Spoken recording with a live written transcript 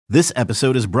This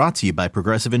episode is brought to you by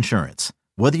Progressive Insurance.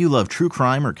 Whether you love true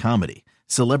crime or comedy,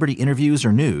 celebrity interviews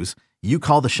or news, you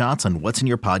call the shots on what's in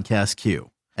your podcast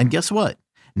queue. And guess what?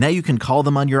 Now you can call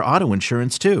them on your auto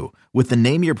insurance too with the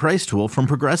Name Your Price tool from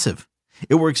Progressive.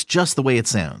 It works just the way it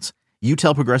sounds. You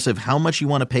tell Progressive how much you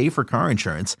want to pay for car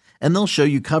insurance, and they'll show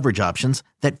you coverage options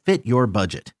that fit your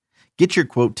budget. Get your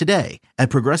quote today at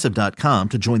Progressive.com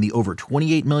to join the over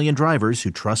 28 million drivers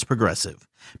who trust Progressive.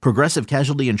 Progressive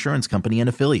Casualty Insurance Company and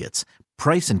Affiliates.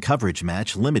 Price and coverage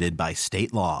match limited by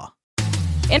state law.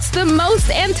 It's the most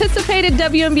anticipated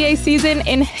WNBA season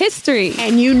in history.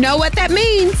 And you know what that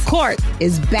means. Court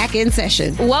is back in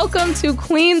session. Welcome to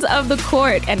Queens of the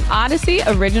Court, an Odyssey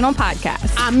original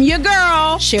podcast. I'm your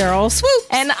girl, Cheryl Swoop.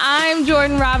 And I'm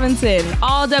Jordan Robinson.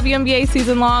 All WNBA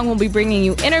season long, we'll be bringing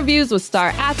you interviews with star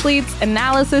athletes,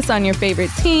 analysis on your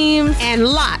favorite teams, and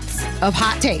lots of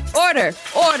hot takes.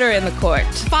 Order in the court.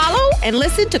 Follow and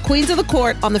listen to Queens of the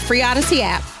Court on the free Odyssey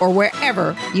app or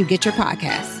wherever you get your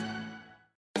podcasts.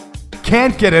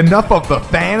 Can't get enough of the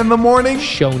fan in the morning?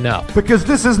 Shown up. Because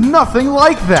this is nothing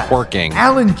like that. Working.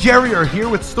 Al and Jerry are here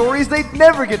with stories they'd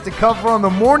never get to cover on the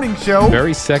morning show.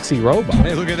 Very sexy robot.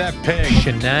 Hey, look at that pig.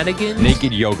 Shenanigans.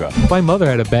 Naked yoga. My mother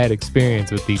had a bad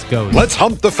experience with these ghosts. Let's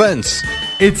hump the fence.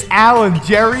 It's Al and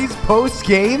Jerry's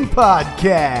post-game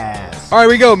podcast. All right,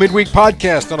 we go. Midweek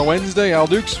podcast on a Wednesday. Al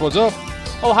Dukes, what's up?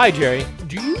 Oh, hi, Jerry.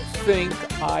 Do you think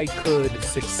I could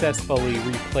successfully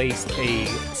replace a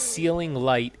ceiling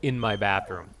light in my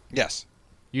bathroom? Yes.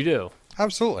 You do?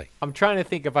 Absolutely. I'm trying to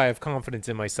think if I have confidence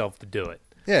in myself to do it.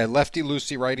 Yeah, lefty,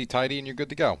 loosey, righty, tighty, and you're good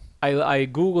to go. I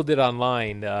Googled it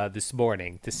online this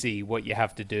morning to see what you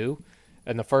have to do.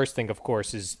 And the first thing, of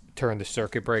course, is turn the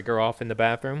circuit breaker off in the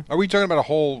bathroom. Are we talking about a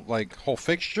whole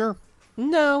fixture?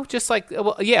 No, just not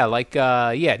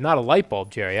a light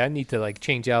bulb, Jerry. I need to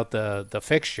change out the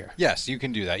fixture. Yes, you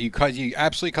can do that. You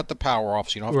absolutely cut the power off,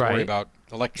 so you don't have to worry about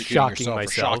electrocuting yourself or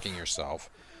shocking yourself.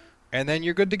 And then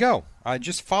you're good to go.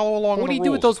 Just follow along. What with do the you rules.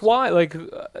 do with those wires?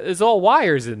 There's all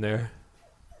wires in there.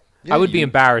 Yeah, I would be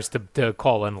embarrassed to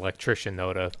call an electrician,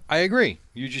 though. I agree.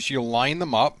 You line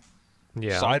them up,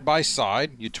 side by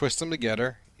side. You twist them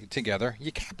together.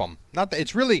 You cap them. Not that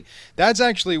it's really. That's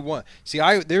actually one. See,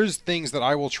 there's things that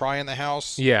I will try in the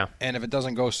house. Yeah. And if it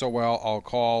doesn't go so well, I'll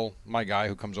call my guy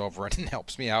who comes over and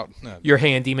helps me out. Your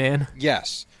handyman.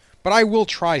 Yes, but I will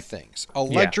try things.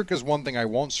 Electric is one thing I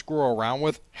won't screw around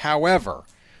with. However,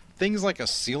 things like a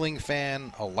ceiling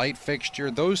fan, a light fixture,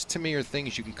 those to me are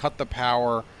things you can cut the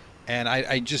power, and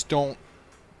I just don't.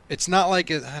 It's not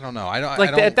like I don't know.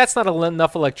 That's not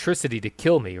enough electricity to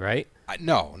kill me, right?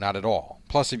 No, not at all.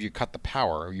 Plus, if you cut the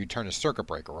power or you turn a circuit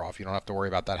breaker off, you don't have to worry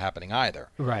about that happening either.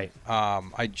 Right.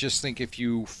 I just think if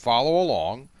you follow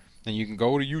along, and you can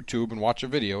go to YouTube and watch a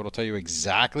video, it'll tell you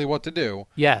exactly what to do.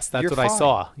 Yes, that's what I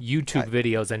saw. YouTube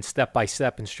videos and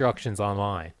step-by-step instructions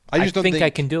online. I think I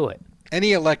can do it.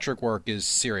 Any electric work is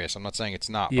serious. I'm not saying it's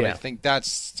not, but I think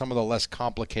that's some of the less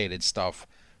complicated stuff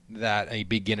that a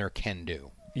beginner can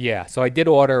do. Yeah, so I did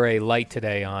order a light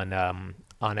today on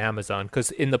Amazon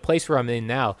because in the place where I'm in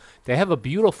now, they have a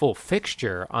beautiful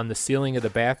fixture on the ceiling of the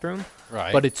bathroom.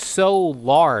 Right. But it's so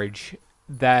large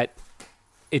that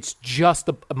it's just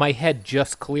my head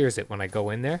just clears it when I go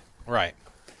in there. Right.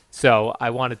 So I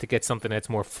wanted to get something that's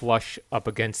more flush up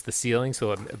against the ceiling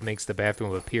so it makes the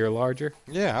bathroom appear larger.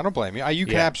 Yeah, I don't blame you. You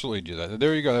can absolutely do that.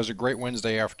 There you go. There's a great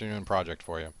Wednesday afternoon project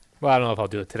for you. Well, I don't know if I'll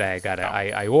do it today.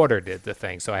 I ordered the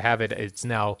thing, so I have it. It's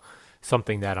now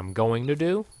something that I'm going to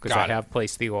do because I have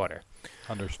placed the order.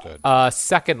 Understood.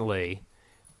 Secondly,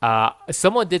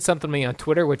 someone did something to me on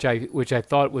Twitter, which I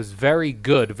thought was very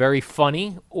good, very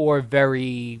funny, or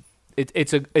very.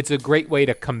 It's a great way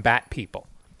to combat people.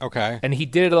 Okay. And he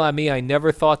did it on me. I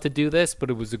never thought to do this,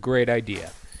 but it was a great idea.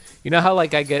 You know how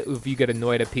if you get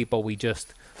annoyed at people, we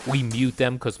mute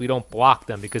them because we don't block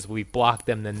them because we block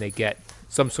them, then they get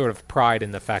some sort of pride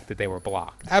in the fact that they were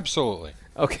blocked. Absolutely.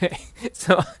 Okay,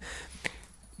 so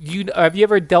have you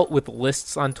ever dealt with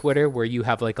lists on Twitter where you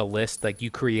have a list, you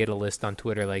create a list on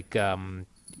Twitter,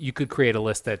 you could create a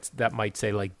list that might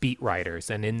say beat writers,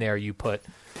 and in there you put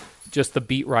just the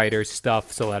beat writers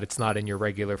stuff so that it's not in your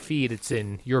regular feed, it's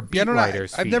in your beat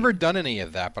writers feed. I've never done any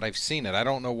of that, but I've seen it. I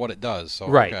don't know what it does. So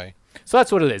right. Okay. So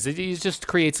that's what it is. It just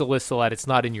creates a list so that it's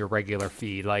not in your regular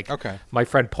feed. Okay. My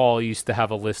friend Paul used to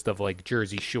have a list of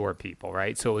Jersey Shore people,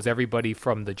 right? So it was everybody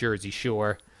from the Jersey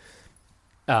Shore,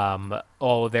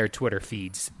 all of their Twitter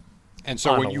feeds. And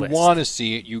so when you want to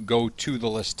see it, you go to the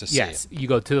list to see it. Yes, you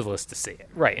go to the list to see it.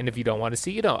 Right. And if you don't want to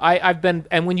see it, you don't.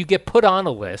 And when you get put on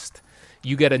a list,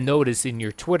 you get a notice in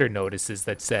your Twitter notices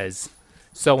that says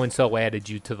so-and-so added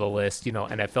you to the list,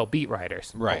 NFL beat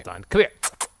writers. Right. Hold on. Come here.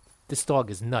 This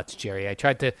dog is nuts, Jerry. I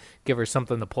tried to give her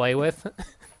something to play with.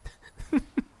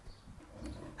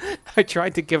 I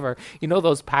tried to give her,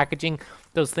 those packaging,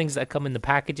 those things that come in the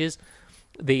packages,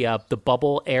 the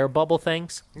air bubble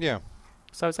things. Yeah.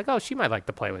 So I was like, oh, she might like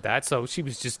to play with that. So she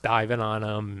was just diving on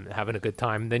them, having a good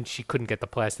time. Then she couldn't get the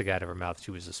plastic out of her mouth.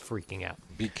 She was just freaking out.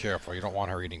 Be careful. You don't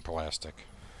want her eating plastic.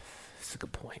 That's a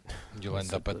good point. You'll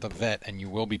end up at the vet, and you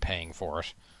will be paying for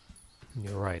it.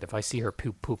 You're right. If I see her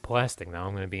poop plastic now,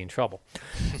 I'm going to be in trouble.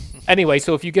 Anyway,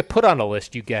 so if you get put on a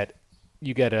list, you get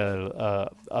a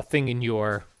thing in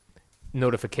your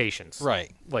notifications.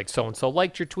 Right. Like so-and-so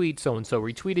liked your tweet, so-and-so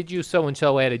retweeted you,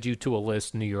 so-and-so added you to a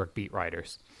list, New York beat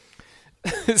writers.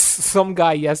 Some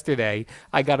guy yesterday,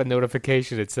 I got a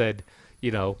notification that said,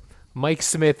 Mike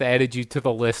Smith added you to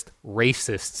the list,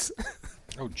 racists.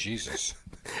 Oh, Jesus.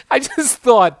 I just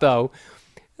thought, though,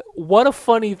 what a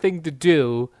funny thing to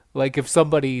do. Like, if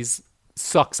somebody's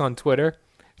sucks on Twitter,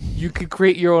 you could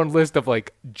create your own list of,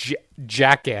 like,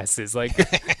 jackasses. Like,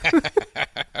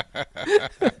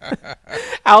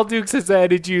 Al Dukes has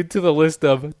added you to the list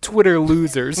of Twitter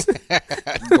losers.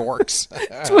 Dorks.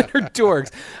 Twitter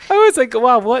dorks. I was like,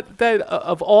 wow, what that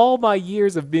of all my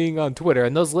years of being on Twitter,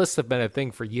 and those lists have been a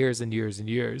thing for years and years and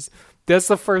years. That's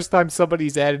the first time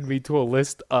somebody's added me to a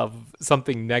list of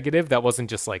something negative that wasn't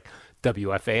just like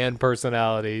WFAN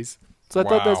personalities. So I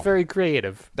thought that's very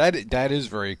creative. That is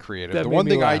very creative. That the made one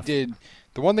me thing laugh.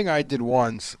 I did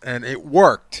once, and it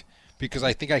worked because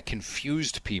I think I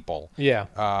confused people. Yeah.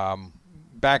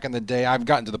 Back in the day, I've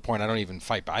gotten to the point I don't even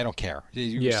fight, but I don't care.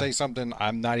 You Yeah. say something,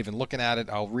 I'm not even looking at it.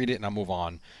 I'll read it and I'll move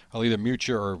on. I'll either mute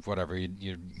you or whatever.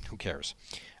 Who cares?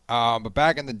 But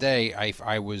back in the day,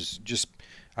 I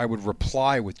would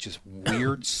reply with just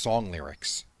weird song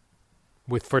lyrics.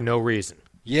 For no reason.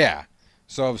 Yeah.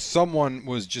 So if someone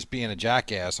was just being a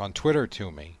jackass on Twitter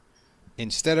to me,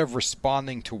 instead of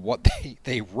responding to what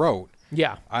they wrote,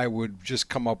 Yeah. I would just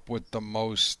come up with the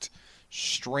most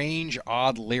strange,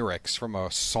 odd lyrics from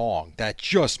a song that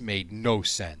just made no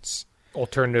sense.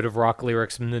 Alternative rock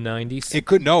lyrics from the 90s. It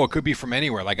could be from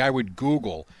anywhere. Like I would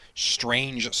Google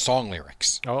strange song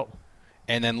lyrics. Oh.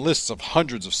 And then lists of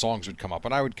hundreds of songs would come up,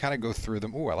 and I would kind of go through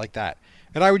them. Ooh, I like that.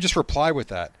 And I would just reply with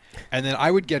that. And then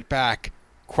I would get back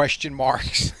question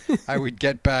marks. I would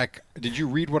get back, did you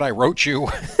read what I wrote you?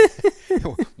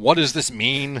 What does this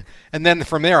mean? And then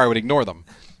from there, I would ignore them.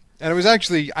 And it was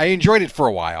actually, I enjoyed it for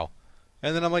a while.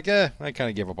 And then I'm like, I kind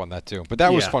of gave up on that too. But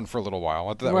that was fun for a little while. I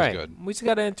thought that was good. We just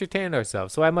got to entertain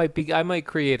ourselves. So I might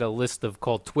create a list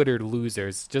called Twitter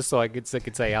losers, just so I could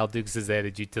say Al Dukes has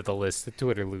added you to the list of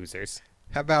Twitter losers.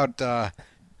 How about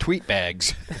tweet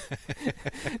bags?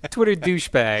 Twitter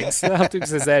douchebags. Al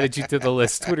Dukes has added you to the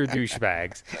list, Twitter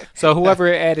douchebags. So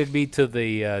whoever added me to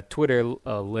the Twitter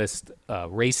list,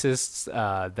 racists,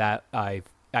 that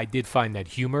I did find that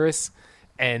humorous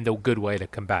and a good way to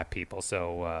combat people.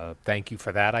 So thank you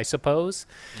for that, I suppose.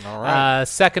 All right.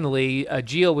 Secondly,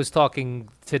 Gio was talking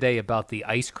today about the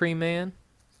ice cream man.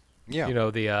 Yeah.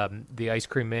 The ice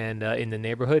cream man in the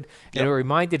neighborhood. Yep. And it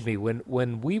reminded me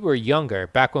when we were younger,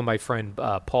 back when my friend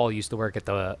Paul used to work at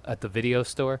the video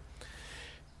store,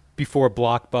 before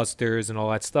Blockbusters and all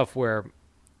that stuff, where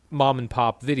mom and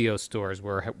pop video stores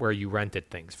were where you rented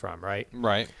things from, right?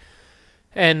 Right.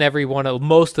 And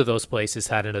most of those places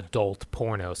had an adult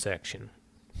porno section.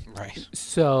 Right.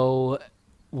 So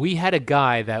we had a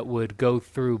guy that would go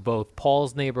through both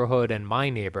Paul's neighborhood and my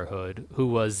neighborhood, who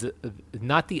was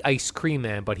not the ice cream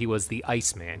man, but he was the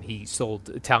ice man. He sold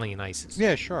Italian ices.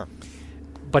 Yeah, sure.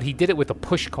 But he did it with a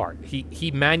push cart.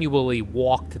 He manually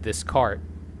walked this cart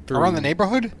through Around the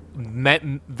neighborhood?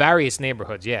 Various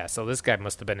neighborhoods, yeah. So this guy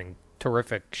must have been in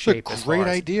terrific shape. It's a great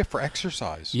idea for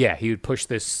exercise. Yeah, he would push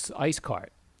this ice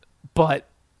cart. But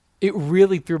it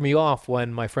really threw me off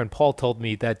when my friend Paul told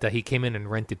me that he came in and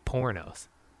rented pornos.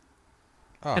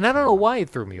 Oh, and I don't know why it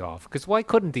threw me off, because why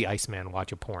couldn't the Iceman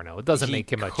watch a porno? It doesn't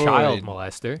make him a child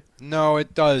molester. No,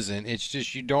 it doesn't. It's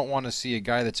just you don't want to see a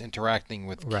guy that's interacting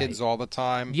with kids all the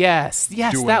time. Yes,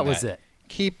 that was it.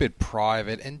 Keep it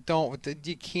private and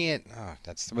you can't.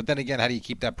 But then again, how do you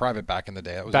keep that private back in the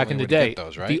day? That was back the in only the way to day, get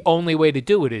those, right? the only way to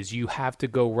do it is you have to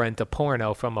go rent a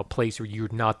porno from a place where you're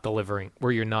not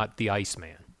the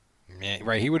Iceman. Yeah,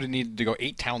 right. He would have needed to go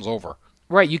 8 towns over.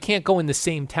 Right, you can't go in the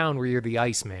same town where you're the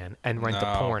Iceman and rent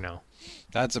a porno.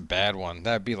 That's a bad one.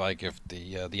 That'd be like if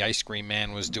the ice cream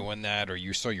man was doing that, or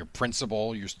you saw your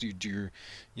principal, your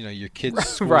kid's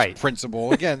school's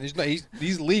principal. Again,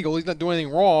 he's legal. He's not doing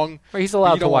anything wrong. Right, he's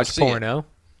allowed to watch porno.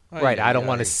 Right, yeah, I don't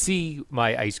want to see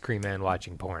my ice cream man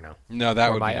watching porno. No, that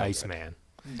or would my be Iceman.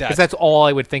 Because that's all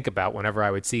I would think about whenever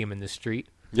I would see him in the street.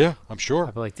 Yeah, I'm sure.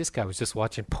 I'd be like, this guy was just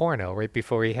watching porno right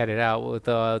before he headed out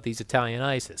with these Italian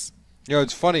ices. You know,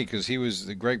 it's funny because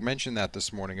Greg mentioned that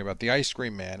this morning about the ice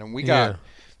cream man, and we got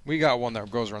one that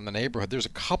goes around the neighborhood. There's a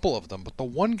couple of them, but the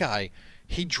one guy,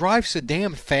 he drives so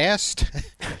damn fast.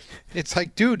 It's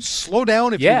like, dude, slow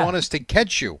down if you want us to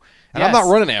catch you. And I'm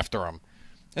not running after him.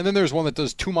 And then there's one that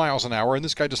does 2 miles an hour, and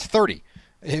this guy does 30.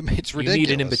 It's ridiculous. You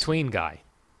need an in-between guy.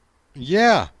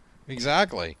 Yeah,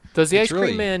 exactly. Does the ice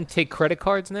cream man take credit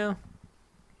cards now?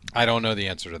 I don't know the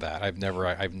answer to that. I've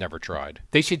never tried.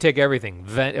 They should take everything.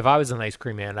 If I was an ice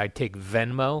cream man, I'd take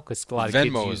Venmo because a lot of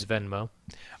kids use Venmo.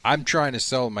 I'm trying to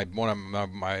sell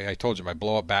I told you, my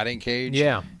blow-up batting cage.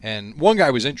 Yeah. And one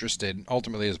guy was interested.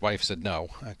 Ultimately, his wife said no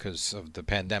because of the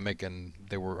pandemic and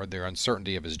their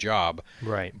uncertainty of his job.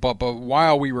 Right. But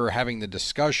while we were having the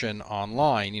discussion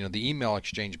online, the email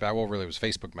exchange back, well, really it was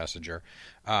Facebook Messenger.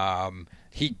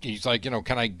 He's like,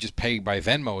 can I just pay by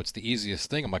Venmo? It's the easiest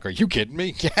thing. I'm like, are you kidding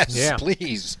me? Yes,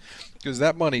 please. Because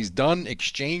that money's done,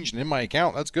 exchanged, and in my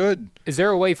account. That's good. Is there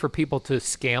a way for people to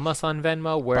scam us on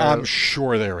Venmo? Where I'm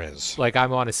sure there is. Like, I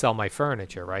want to sell my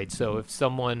furniture, right? So if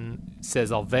someone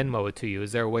says, I'll Venmo it to you,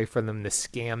 is there a way for them to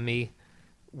scam me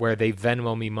where they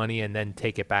Venmo me money and then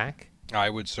take it back?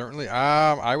 I would certainly.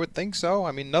 I would think so.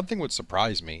 I mean, nothing would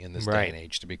surprise me in this day and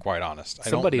age, to be quite honest.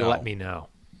 Somebody let me know.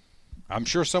 I'm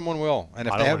sure someone will. And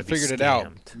if they haven't figured it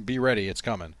out, be ready. It's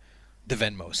coming. The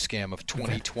Venmo scam of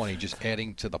 2020 just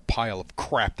adding to the pile of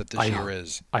crap that this year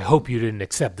is. I hope you didn't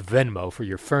accept Venmo for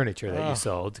your furniture that you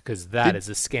sold, because that is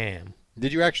a scam.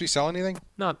 Did you actually sell anything?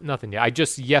 Nothing yet. I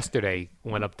just yesterday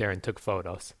went up there and took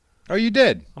photos. Oh, you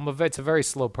did? It's a very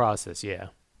slow process, yeah.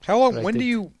 How long? When are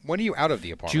you out of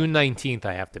the apartment? June 19th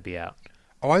I have to be out.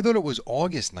 Oh, I thought it was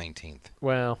August 19th.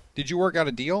 Well. Did you work out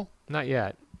a deal? Not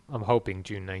yet. I'm hoping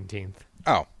June 19th.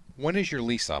 Oh, when is your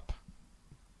lease up?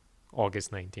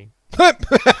 August 19th.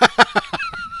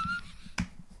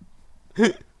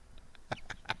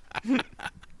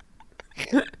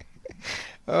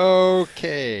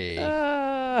 Okay.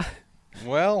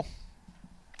 Well,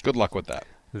 good luck with that.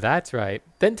 That's right.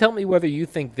 Then tell me whether you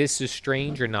think this is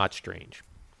strange or not strange.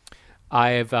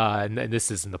 I've and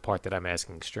this isn't the part that I'm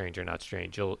asking, strange or not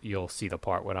strange. You'll see the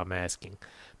part what I'm asking.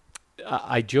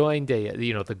 I joined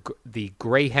the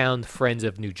Greyhound Friends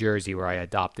of New Jersey, where I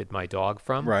adopted my dog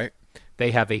from. Right.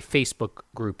 They have a Facebook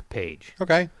group page.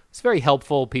 Okay. It's very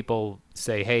helpful. People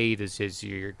say, "Hey, has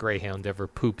your Greyhound ever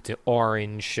pooped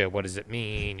orange? What does it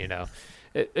mean?"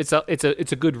 It's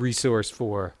a good resource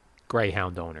for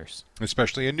Greyhound owners,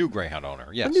 especially a new Greyhound owner.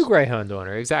 Yes, a new Greyhound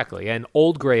owner, exactly. And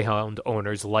old Greyhound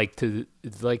owners like to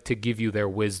give you their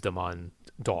wisdom on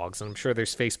dogs, and I'm sure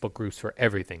there's Facebook groups for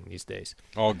everything these days.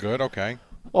 All good, okay.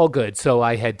 All good. So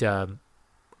I had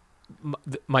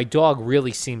my dog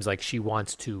really seems like she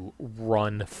wants to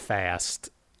run fast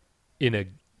in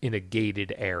a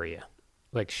gated area.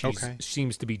 Like she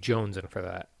seems to be jonesing for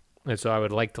that, and so I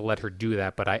would like to let her do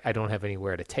that, but I don't have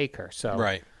anywhere to take her. So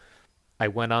right. I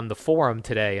went on the forum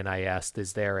today and I asked,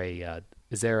 is there a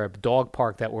dog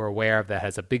park that we're aware of that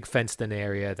has a big fenced-in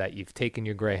area that you've taken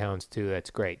your Greyhounds to? That's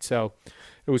great. So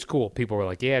it was cool. People were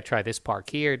like, yeah, try this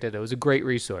park here. It was a great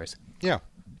resource. Yeah.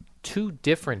 2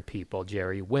 different people,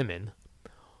 Jerry, women,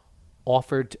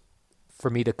 offered for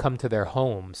me to come to their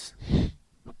homes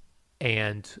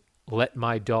and let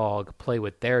my dog play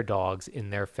with their dogs in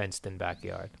their fenced-in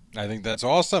backyard. I think that's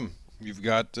awesome. You've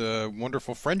got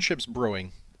wonderful friendships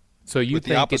brewing. So you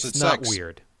think it's not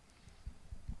weird?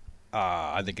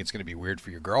 I think it's going to be weird for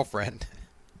your girlfriend.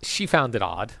 She found it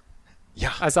odd.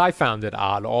 Yeah. As I found it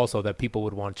odd also that people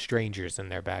would want strangers in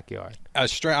their backyard.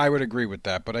 I would agree with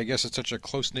that, but I guess it's such a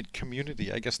close-knit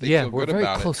community. I guess they feel good about it. Yeah, we're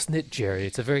very close-knit, Jerry.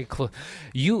 It's a very close...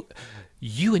 You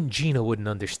and Gina wouldn't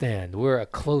understand. We're a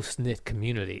close-knit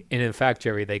community. And in fact,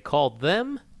 Jerry, they called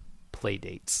them play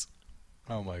dates.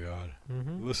 Oh, my God.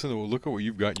 Mm-hmm. Look at what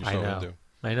you've gotten yourself into.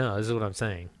 I know. This is what I'm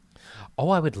saying. Oh,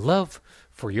 I would love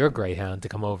for your Greyhound to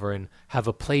come over and have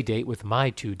a play date with my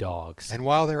 2 dogs. And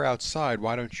while they're outside,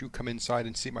 why don't you come inside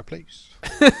and see my place?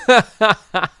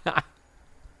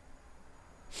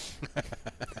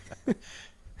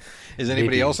 Is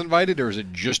anybody else invited, or is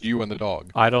it just you and the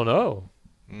dog? I don't know.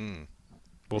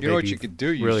 Well, you know what you could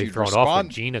do? You really should thrown respond. Off when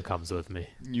Gina comes with me.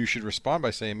 You should respond by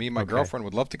saying, me and my girlfriend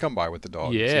would love to come by with the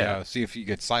dog. Yeah. See if you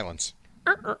get silence.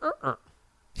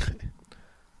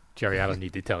 Jerry, I don't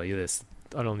need to tell you this.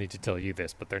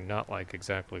 But they're not like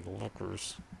exactly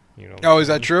lookers. Oh, is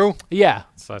that true? Yeah,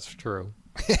 that's true.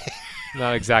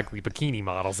 Not exactly bikini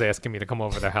models asking me to come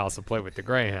over to their house and play with the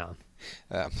Greyhound.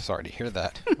 I'm sorry to hear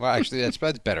that. Well, actually, that's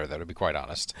better, though, to be quite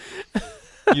honest.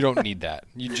 You don't need that.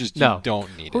 You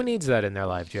don't need it. Who needs that in their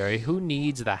life, Jerry? Who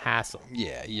needs the hassle?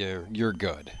 Yeah, you're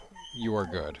good. You are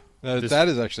good. That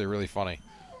is actually really funny.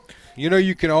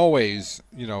 You can always,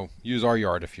 use our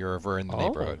yard if you're ever in the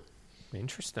neighborhood.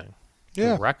 Interesting.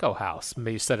 Yeah. The Recco house.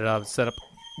 Maybe set up.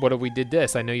 What if we did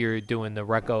this? I know you're doing the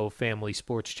Recco Family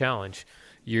Sports Challenge.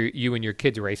 You and your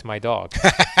kids race my dog.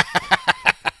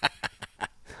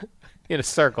 In a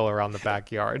circle around the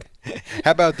backyard.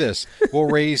 How about this? We'll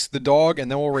raise the dog, and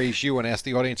then we'll raise you and ask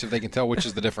the audience if they can tell which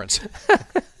is the difference.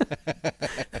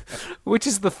 Which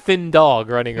is the thin dog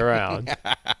running around?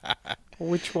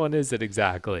 Which one is it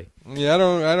exactly? Yeah,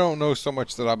 I don't know so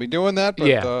much that I'll be doing that,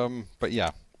 but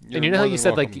yeah. And how you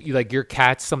said like your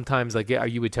cats sometimes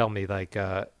you would tell me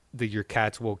that your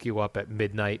cats woke you up at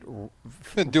midnight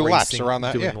do laps around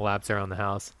that, doing laps around the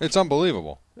house. It's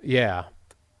unbelievable. Yeah.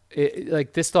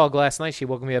 Like this dog last night, she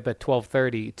woke me up at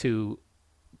 12:30 to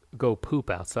go poop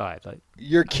outside. Like,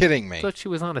 you're kidding me. I thought she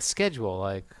was on a schedule.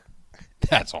 Like,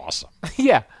 that's awesome.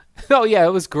 Yeah. Oh yeah,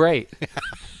 it was great.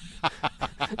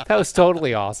 That was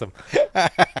totally awesome.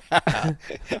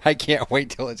 I can't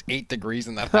wait till it's 8 degrees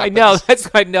in that house. I know.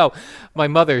 I know. My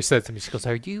mother said to me, she goes,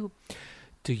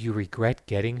 do you regret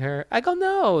getting her? I go,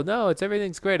 no,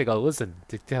 everything's great. I go, listen,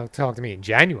 talk to me in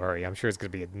January. I'm sure it's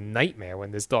going to be a nightmare when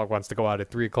this dog wants to go out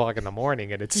at 3 o'clock in the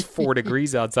morning and it's 4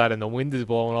 degrees outside and the wind is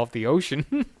blowing off the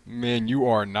ocean. Man, you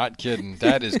are not kidding.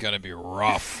 That is going to be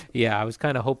rough. Yeah, I was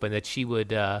kind of hoping that she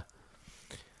would,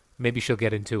 maybe she'll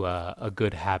get into a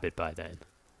good habit by then.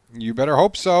 You better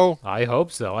hope so. I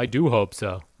hope so. I do hope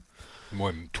so.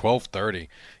 12:30.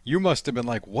 You must have been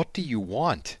like, what do you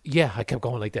want? Yeah, I kept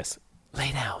going like this.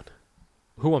 Lay down.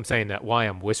 Who I'm saying that? Why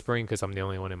I'm whispering? Because I'm the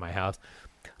only one in my house.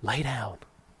 Lay down.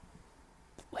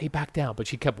 Lay back down. But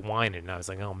she kept whining. And I was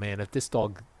like, oh, man, if this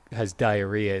dog has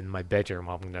diarrhea in my bedroom,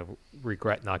 I'm going to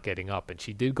regret not getting up. And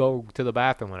she did go to the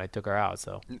bathroom when I took her out.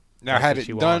 So now,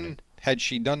 had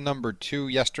she done number 2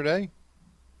 yesterday?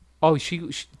 Oh,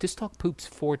 this dog poops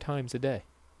 4 times a day.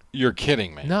 You're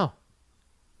kidding me. No.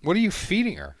 What are you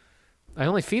feeding her? I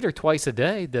only feed her twice a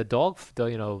day.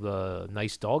 The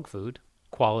nice dog food,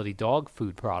 quality dog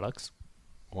food products.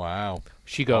 Wow.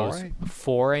 She goes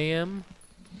 4 a.m.,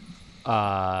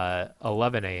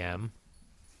 11 a.m.,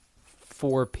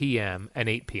 4 p.m., and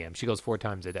 8 p.m. She goes 4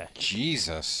 times a day.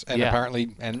 Jesus. And apparently,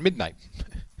 and midnight.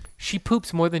 She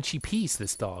poops more than she pees,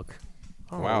 this dog.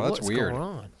 Wow, that's weird. What's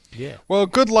going on? Yeah. Well,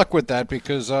 good luck with that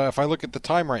because if I look at the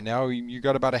time right now, you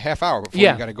got about a half hour before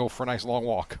you got to go for a nice long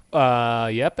walk.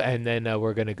 Yep. And then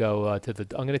we're going to go I'm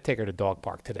going to take her to dog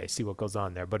park today, see what goes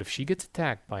on there. But if she gets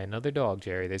attacked by another dog,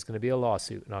 Jerry, there's going to be a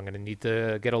lawsuit. And I'm going to need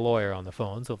to get a lawyer on the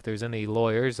phone. So if there's any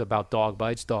lawyers about dog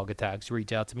bites, dog attacks,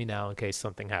 reach out to me now in case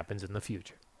something happens in the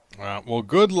future. Well,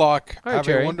 good luck. All right, Have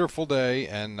Jerry. a wonderful day,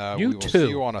 and we will too. see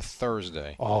you on a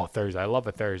Thursday. Oh, Thursday. I love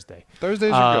a Thursday.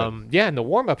 Thursdays are good. Yeah, and the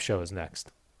warm-up show is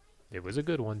next. It was a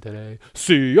good one today.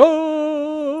 See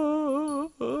ya!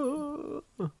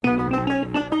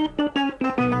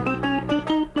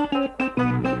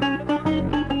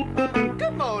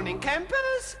 Good morning,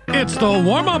 campers. It's the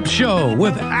warm-up show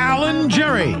with Alan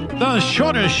Jerry, the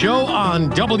shortest show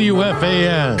on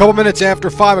WFAN. Couple minutes after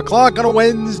 5 o'clock on a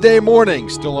Wednesday morning.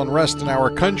 Still unrest in our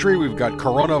country. We've got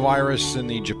coronavirus in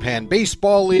the Japan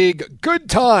Baseball League. Good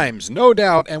times, no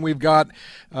doubt. And we've got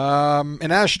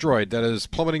an asteroid that is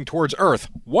plummeting towards Earth.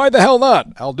 Why the hell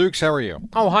not? Al Dukes, how are you?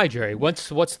 Oh, hi, Jerry. What's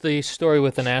the story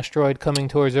with an asteroid coming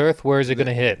towards Earth? Where is it going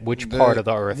to hit? Which part of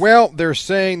the Earth? Well, they're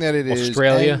saying that it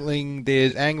Australia?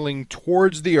 is angling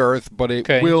towards the Earth, but it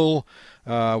will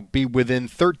be within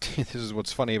 13. This is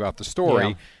what's funny about the story.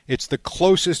 Yeah. It's the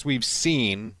closest we've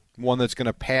seen one that's going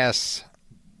to pass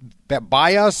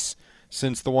by us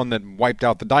since the one that wiped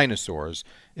out the dinosaurs.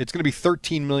 It's going to be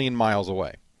 13 million miles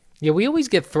away. Yeah, we always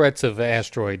get threats of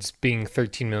asteroids being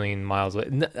 13 million miles away.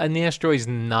 And the asteroid's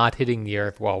not hitting the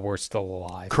Earth while we're still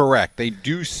alive. Correct. They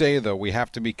do say, though, we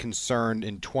have to be concerned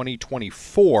in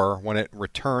 2024 when it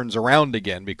returns around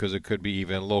again because it could be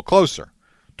even a little closer.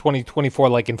 2024,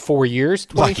 like in 4 years?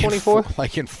 2024?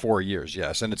 Like in 4 years,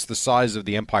 yes. And it's the size of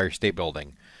the Empire State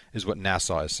Building is what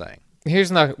NASA is saying.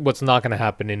 Here's what's not going to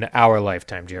happen in our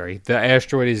lifetime, Jerry. The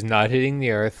asteroid is not hitting the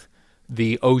Earth.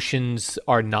 The oceans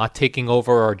are not taking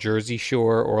over our Jersey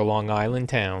Shore or Long Island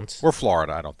towns. Or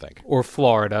Florida, I don't think. Or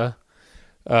Florida.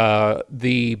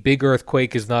 The big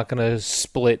earthquake is not going to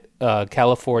split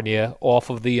California off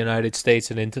of the United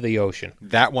States and into the ocean.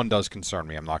 That one does concern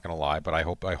me, I'm not going to lie, but I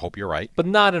hope you're right. But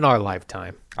not in our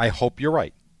lifetime. I hope you're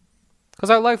right. Because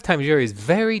our lifetime, Jerry, is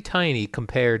very tiny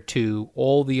compared to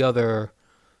all the other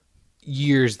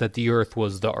years that the Earth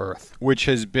was the Earth. Which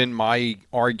has been my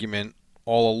argument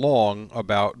all along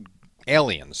about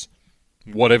aliens.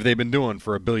 What have they been doing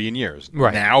for 1 billion years?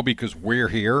 Right. Now, because we're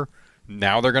here,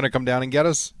 now they're going to come down and get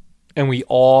us? And we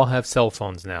all have cell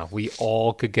phones now. We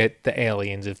all could get the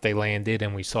aliens if they landed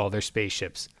and we saw their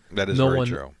spaceships. That is no very one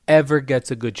true. Ever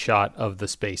gets a good shot of the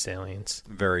space aliens.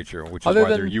 Very true, which is Other why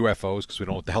than- they're UFOs, because we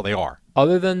don't know what the hell they are.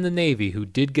 Other than the Navy, who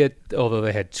did get, although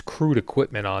they had crude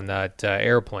equipment on that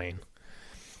airplane,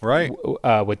 Right.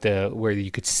 with where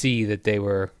you could see that they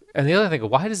were. And the other thing,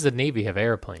 why does the Navy have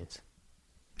airplanes?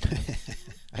 Does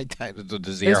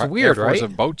the It's Air weird, Force right?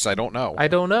 have boats? I don't know. I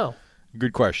don't know.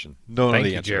 Good question. Don't know Thank the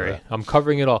you, answer to Jerry. that. I'm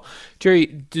covering it all. Jerry,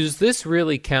 does this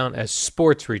really count as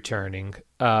sports returning?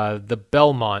 The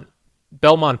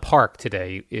Belmont Park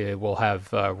today will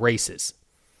have races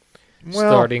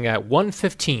starting at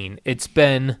 1:15. It's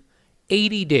been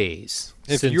 80 days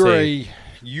If since you're a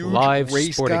huge live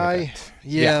race sporting guy, event.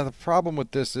 yeah, the problem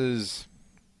with this is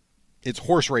it's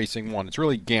horse racing. One, it's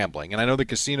really gambling, and I know the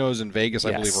casinos in Vegas,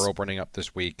 I believe, Yes. are opening up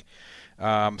this week.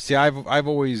 See, I've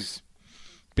always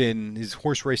been, is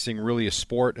horse racing really a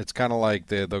sport? It's kind of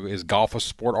like is golf a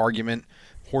sport argument?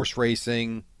 Horse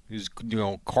racing is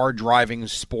car driving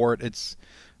sport.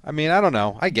 I don't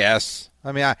know. I guess.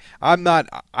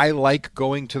 I like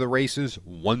going to the races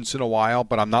once in a while,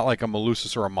 but I'm not like a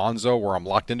Malusis or a Monzo where I'm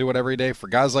locked into it every day. For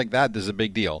guys like that, this is a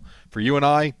big deal. For you and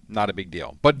I, not a big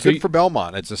deal. But good for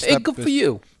Belmont. It's a step. Hey, good for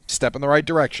you. Step in the right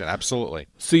direction. Absolutely.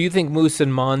 So you think Moose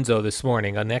and Monzo this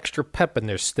morning, an extra pep in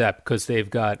their step because they've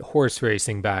got horse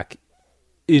racing back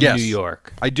in Yes. New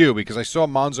York? I do, because I saw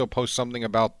Monzo post something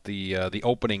about the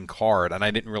opening card, and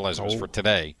I didn't realize it was for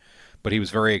today. But he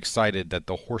was very excited that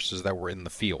the horses that were in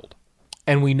the field.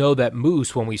 And we know that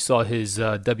Moose, when we saw his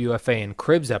WFA and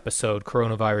Cribs episode,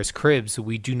 Coronavirus Cribs,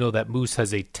 we do know that Moose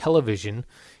has a television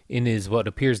in his what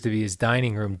appears to be his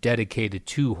dining room dedicated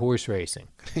to horse racing.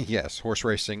 Yes, horse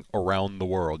racing around the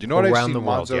world. You know what I've Around seen the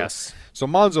world, Monzo? yes. So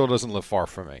Monzo doesn't live far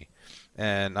from me,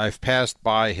 and I've passed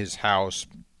by his house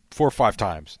 4 or 5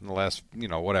 times in the last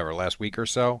week or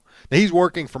so. Now, he's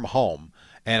working from home,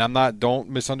 and don't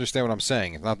misunderstand what I'm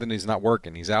saying. It's not that he's not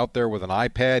working. He's out there with an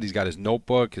iPad. He's got his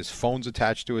notebook. His phone's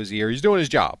attached to his ear. He's doing his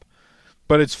job.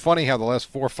 But it's funny how the last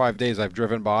 4 or 5 days I've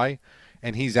driven by,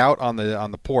 and he's out on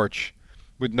the porch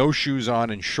with no shoes on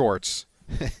and shorts,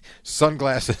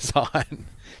 sunglasses on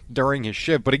during his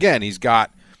shift. But again, he's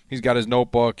got his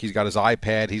notebook, he's got his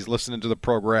iPad, he's listening to the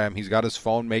program, he's got his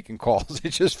phone making calls.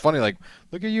 It's just funny, like,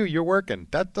 look at you're working.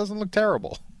 That doesn't look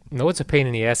terrible. No, it's a pain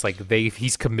in the ass. Like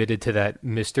he's committed to that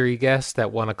mystery guest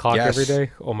at 1 o'clock Yes. every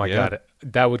day. Oh my God,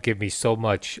 that would give me so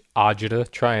much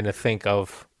agita trying to think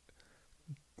of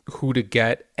who to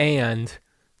get and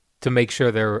to make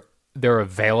sure they're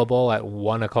available at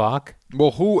 1 o'clock.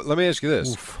 Well, let me ask you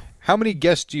this. Oof. How many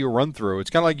guests do you run through? It's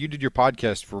kind of like you did your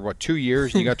podcast for 2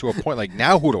 years, and you got to a point like,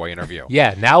 now who do I interview?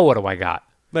 Yeah, now what do I got?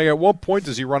 Like, at what point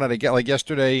does he run out of guests? Like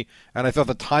yesterday, and I thought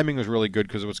the timing was really good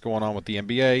because of what's going on with the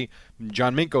NBA.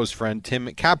 John Minko's friend, Tim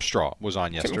Capstraw, was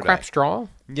on yesterday. Tim Capstraw?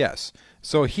 Yes.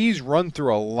 So he's run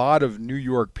through a lot of New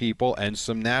York people and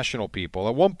some national people.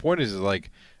 At one point, he's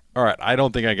like, all right, I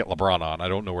don't think I get LeBron on. I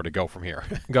don't know where to go from here.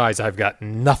 Guys, I've got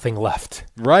nothing left.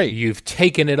 Right. You've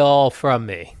taken it all from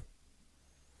me.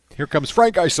 Here comes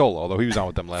Frank Isola, although he was on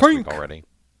with them last week already.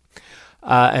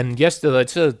 And yesterday,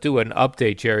 let's do an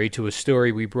update, Jerry, to a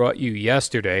story we brought you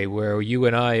yesterday where you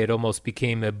and I, it almost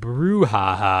became a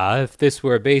brouhaha. If this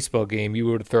were a baseball game, you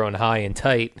would have thrown high and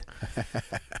tight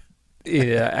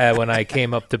when I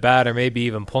came up to bat, or maybe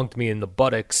even plunked me in the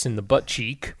buttocks, in the butt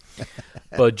cheek.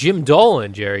 But Jim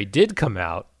Dolan, Jerry, did come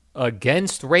out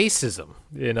against racism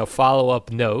in a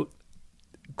follow-up note.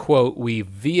 Quote, "We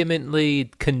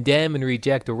vehemently condemn and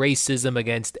reject racism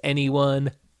against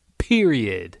anyone,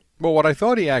 period." Well, what I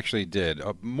thought he actually did,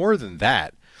 more than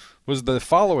that, was the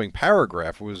following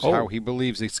paragraph was how he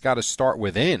believes it's got to start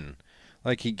within.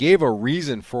 Like, he gave a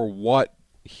reason for what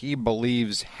he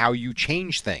believes how you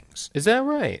change things. Is that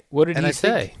right? What did he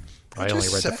say? I only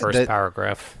read the first that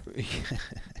paragraph.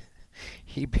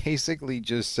 He basically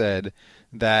just said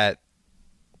that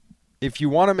if you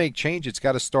want to make change, it's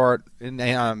got to start, and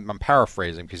I'm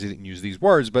paraphrasing because he didn't use these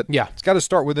words, but it's got to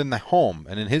start within the home.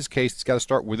 And in his case, it's got to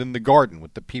start within the garden,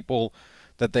 with the people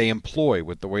that they employ,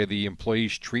 with the way the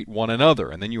employees treat one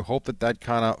another. And then you hope that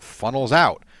kind of funnels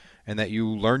out and that you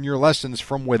learn your lessons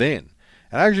from within.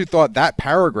 And I actually thought that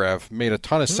paragraph made a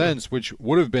ton of sense, which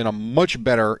would have been a much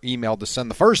better email to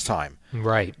send the first time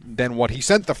than what he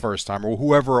sent the first time, or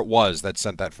whoever it was that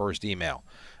sent that first email.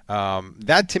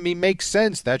 That to me makes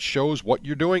sense. That shows what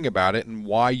you're doing about it and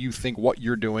why you think what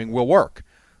you're doing will work,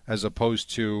 as opposed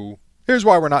to, here's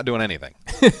why we're not doing anything.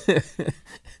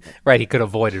 Right, he could have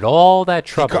avoided all that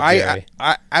trouble. I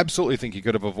absolutely think he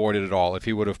could have avoided it all if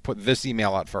he would have put this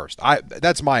email out first.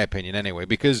 That's my opinion anyway,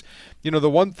 because, the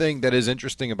one thing that is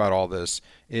interesting about all this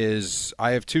is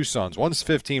I have two sons. One's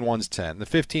 15, one's 10. The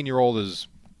 15-year-old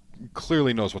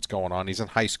clearly knows what's going on. He's in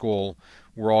high school.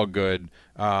 We're all good.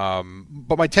 But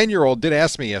my 10-year-old did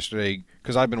ask me yesterday,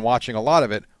 because I've been watching a lot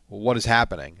of it, what is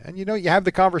happening? And, you have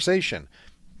the conversation.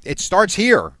 It starts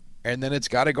here. And then it's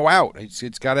got to go out.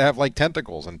 It's got to have like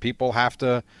tentacles, and people have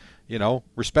to,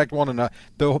 respect one another.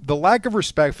 The lack of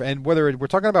respect, and whether we're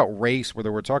talking about race,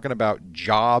 whether we're talking about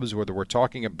jobs, whether we're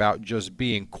talking about just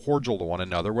being cordial to one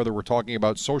another, whether we're talking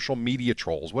about social media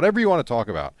trolls, whatever you want to talk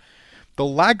about, the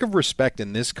lack of respect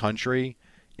in this country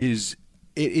is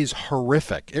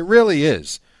horrific. It really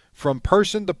is. From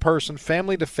person to person,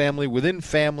 family to family, within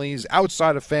families,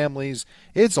 outside of families,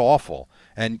 it's awful.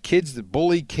 And kids that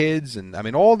bully kids, and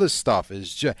all this stuff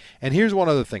is just. And here's one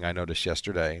other thing I noticed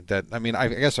yesterday that I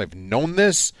guess I've known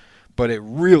this, but it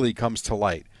really comes to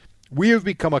light. We have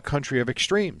become a country of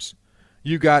extremes.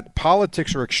 You got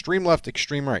politics or extreme left,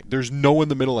 extreme right. There's no in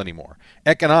the middle anymore.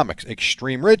 Economics,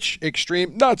 extreme rich,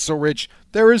 extreme not so rich.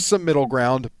 There is some middle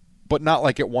ground, but not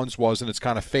like it once was, and it's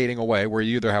kind of fading away, where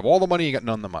you either have all the money, you got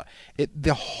none of the money.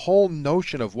 The whole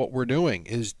notion of what we're doing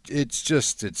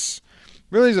it's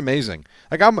really is amazing.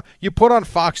 Like you put on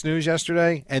Fox News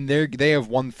yesterday, and they have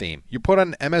one theme. You put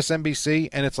on MSNBC,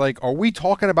 and it's like, are we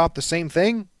talking about the same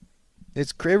thing?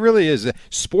 It really is.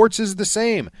 Sports is the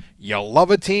same. You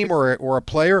love a team or a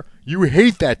player, you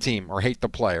hate that team or hate the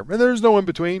player, and there's no in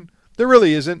between. There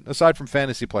really isn't, aside from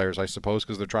fantasy players, I suppose,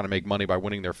 because they're trying to make money by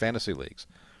winning their fantasy leagues.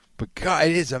 But God,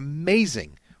 it is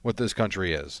amazing what this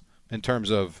country is in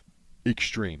terms of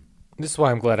extreme. This is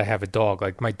why I'm glad I have a dog.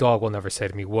 Like, my dog will never say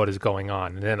to me, what is going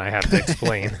on? And then I have to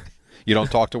explain. You don't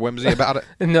talk to Whimsy about it?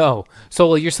 No.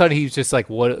 So your son, he's just like,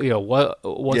 what's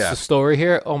the story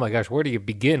here? Oh my gosh, where do you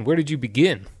begin? Where did you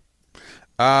begin?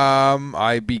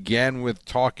 I began with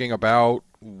talking about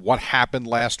what happened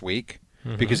last week,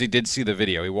 because he did see the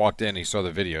video. He walked in, he saw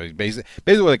the video. He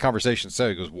basically what the conversation said,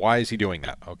 he goes, why is he doing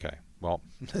that? Okay. Well,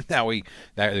 now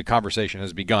the conversation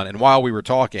has begun. And while we were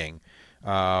talking,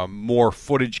 more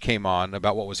footage came on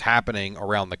about what was happening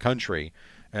around the country,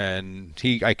 and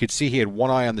I could see he had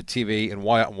one eye on the TV and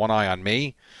one eye on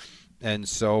me, and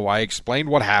so I explained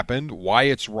what happened, why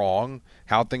it's wrong,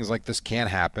 how things like this can't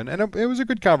happen, and it was a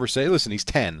good conversation. Listen, he's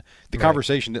 10. The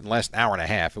conversation didn't last an hour and a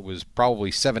half. It was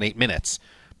probably 7-8 minutes,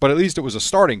 but at least it was a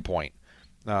starting point.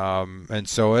 And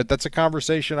so that's a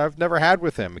conversation I've never had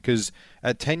with him, because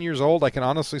at 10 years old, I can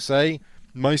honestly say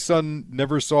my son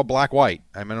never saw black-white.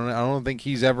 I don't think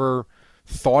he's ever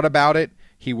thought about it.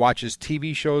 He watches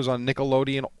TV shows on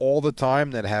Nickelodeon all the time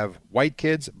that have white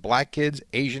kids, black kids,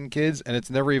 Asian kids, and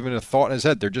it's never even a thought in his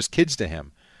head. They're just kids to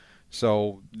him.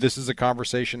 So this is a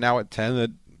conversation now at 10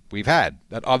 that we've had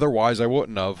that otherwise I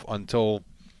wouldn't have until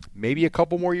maybe a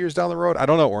couple more years down the road. I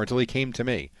don't know, or until he came to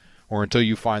me, or until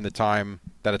you find the time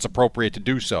that it's appropriate to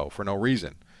do so for no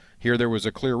reason. Here there was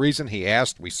a clear reason. He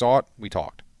asked, we saw it, we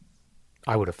talked.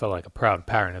 I would have felt like a proud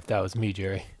parent if that was me,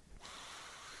 Jerry.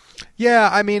 Yeah,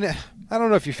 I don't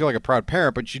know if you feel like a proud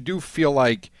parent, but you do feel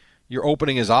like you're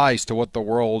opening his eyes to what the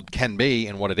world can be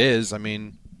and what it is. I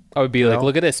would be like,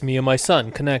 look at this, me and my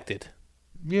son connected.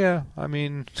 Yeah,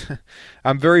 I'm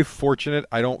very fortunate.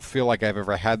 I don't feel like I've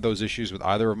ever had those issues with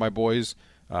either of my boys.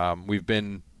 We've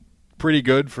been pretty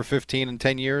good for 15 and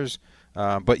 10 years.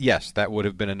 But yes, that would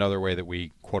have been another way that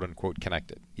we quote-unquote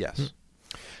connected. Yes.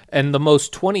 And the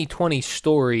most 2020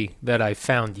 story that I've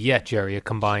found yet, Jerry, it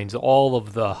combines all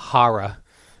of the horror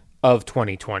of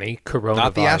 2020, coronavirus.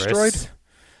 Not the asteroid?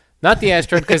 Not the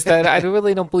asteroid, because I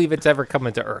really don't believe it's ever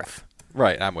coming to Earth.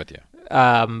 Right, I'm with you.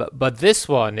 But this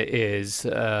one is,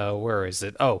 where is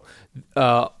it? OSU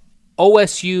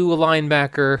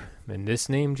linebacker, and this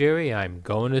name, Jerry, I'm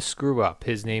going to screw up.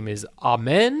 His name is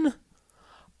Amen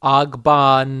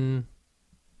Agban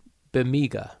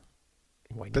Bemiga.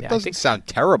 That doesn't sound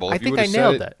terrible. I think I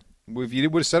nailed that. If you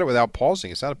would have said it without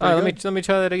pausing, it sounded pretty good. Let me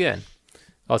try that again.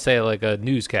 I'll say it like a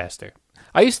newscaster.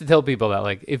 I used to tell people that,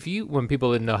 like, when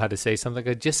people didn't know how to say something,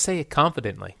 I'd just say it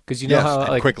confidently. Because know how,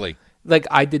 like, quickly. Like,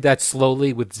 I did that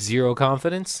slowly with zero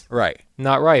confidence. Right.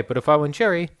 Not right. But if I went,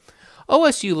 Jerry,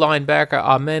 OSU linebacker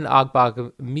Amen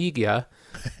Agbagbemiga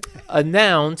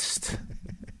announced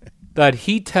that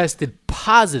he tested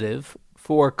positive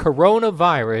for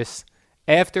coronavirus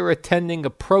after attending a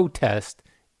protest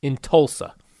in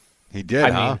Tulsa. He did,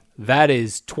 I mean, that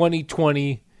is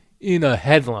 2020 in a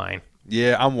headline.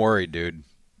 Yeah, I'm worried, dude.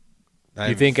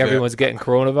 You think everyone's getting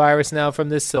coronavirus now from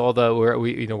this? Although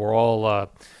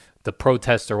the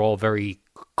protests are all very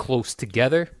close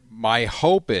together. my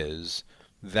hope is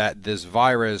that this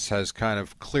virus has kind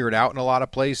of cleared out in a lot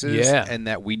of places, and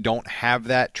that we don't have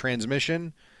that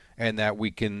transmission, and that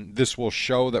this will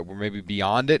show that we're maybe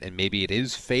beyond it, and maybe it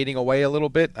is fading away a little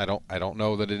bit. I don't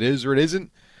know that it is or it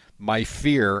isn't. My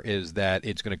fear is that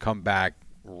it's going to come back,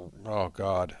 oh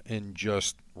God, in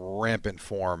just rampant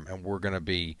form, and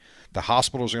the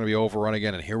hospitals are going to be overrun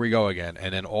again, and here we go again.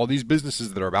 And then all these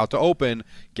businesses that are about to open,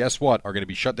 guess what, are going to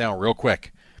be shut down real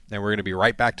quick. And we're going to be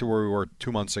right back to where we were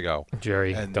 2 months ago.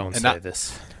 Jerry, don't say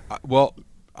this. Well,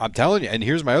 I'm telling you, and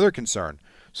here's my other concern.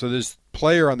 So this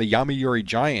player on the Yomiuri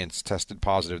Giants tested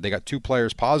positive. They got 2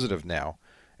 players positive now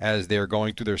as they're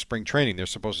going through their spring training. They're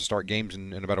supposed to start games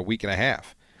in about a week and a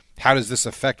half. How does this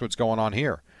affect what's going on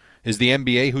here? Is the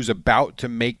NBA, who's about to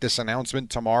make this announcement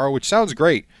tomorrow, which sounds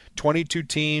great, 22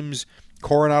 teams,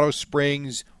 Coronado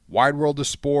Springs, Wide World of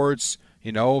Sports,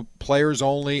 players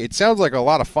only. It sounds like a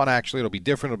lot of fun, actually. It'll be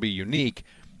different. It'll be unique.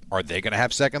 Are they going to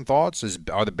have second thoughts?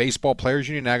 Are the baseball players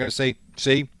union now going to say,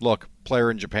 see, look,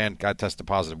 player in Japan got tested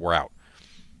positive, we're out?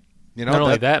 Not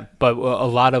only that,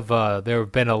 but there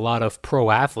have been a lot of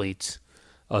pro athletes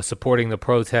supporting the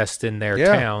protest in their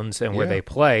towns and where they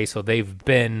play, so they've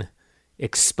been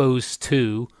exposed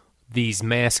to these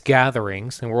mass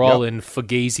gatherings, and we're all in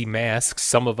fugazi masks.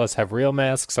 Some of us have real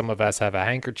masks. Some of us have a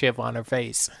handkerchief on our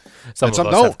face. Some of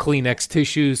us have Kleenex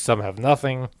tissues. Some have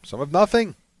nothing.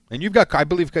 And you've got, I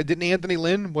believe, didn't Anthony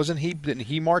Lynn, didn't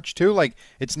he march too? Like,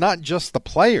 it's not just the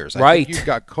players. I think you've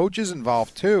got coaches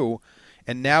involved too.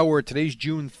 And now today's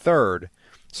June 3rd.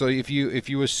 So if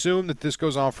you assume that this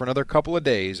goes on for another couple of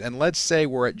days, and let's say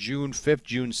we're at June 5th,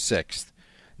 June 6th,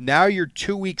 now you're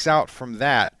 2 weeks out from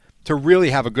that to really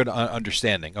have a good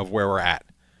understanding of where we're at.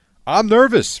 I'm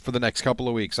nervous for the next couple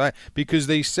of weeks because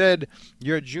they said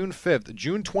you're at June 5th.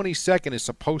 June 22nd is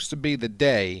supposed to be the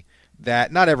day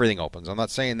that not everything opens. I'm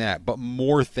not saying that, but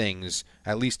more things,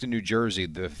 at least in New Jersey,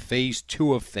 the phase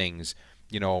 2 of things,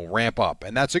 ramp up.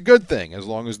 And that's a good thing as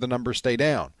long as the numbers stay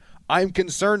down. I'm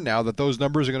concerned now that those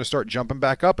numbers are going to start jumping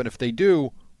back up, and if they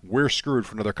do, we're screwed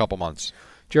for another couple months.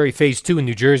 Jerry, phase 2 in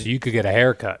New Jersey, you could get a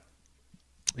haircut.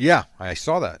 Yeah, I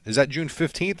saw that. Is that June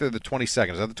 15th or the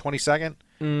 22nd? Is that the 22nd?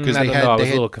 I don't know. I was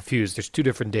a little confused. There's 2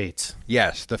 different dates.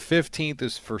 Yes, the 15th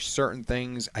is for certain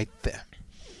things.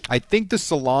 I think the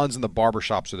salons and the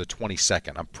barbershops are the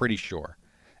 22nd. I'm pretty sure.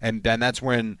 And then that's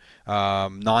when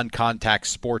non-contact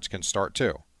sports can start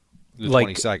too. The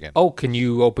 22nd. Oh, can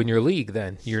you open your league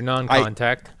then? Your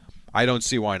non-contact? I don't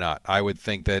see why not. I would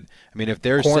think that, if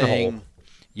they're saying...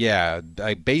 Yeah,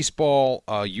 baseball,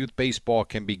 youth baseball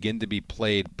can begin to be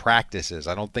played practices.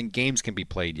 I don't think games can be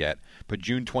played yet. But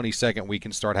June 22nd, we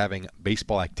can start having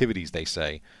baseball activities, they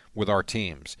say, with our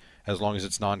teams, as long as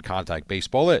it's non-contact.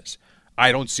 Baseball is.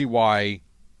 I don't see why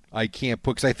I can't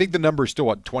put, because I think the number is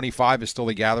still, 25 is still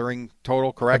the gathering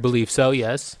total, correct? I believe so,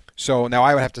 yes. So now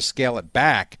I would have to scale it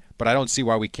back, but I don't see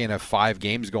why we can't have 5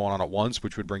 games going on at once,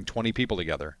 which would bring 20 people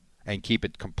together. And keep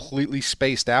it completely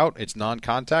spaced out. It's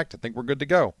non-contact. I think we're good to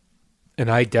go. And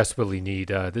I desperately need,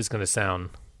 this is going to sound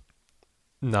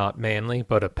not manly,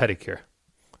 but a pedicure.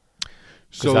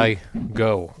 Because I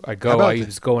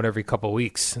was going every couple of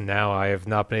weeks, and now I have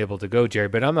not been able to go, Jerry.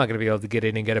 But I'm not going to be able to get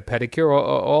in and get a pedicure.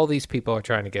 All these people are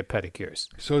trying to get pedicures.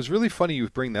 So it's really funny you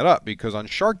bring that up, because on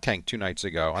Shark Tank 2 nights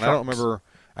ago, and I don't remember,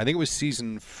 I think it was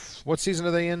what season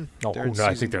are they in?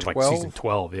 I think they're 12? Like season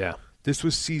 12, yeah. This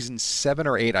was season 7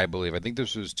 or 8, I believe. I think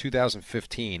this was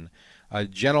 2015. A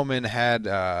gentleman had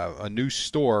a new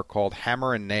store called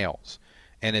Hammer and Nails,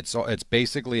 and it's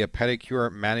basically a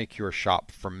pedicure manicure shop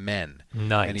for men.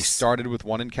 Nice. And he started with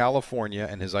one in California,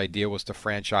 and his idea was to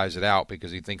franchise it out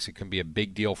because he thinks it can be a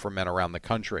big deal for men around the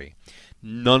country.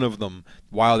 None of them,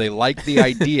 while they liked the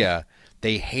idea,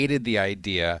 they hated the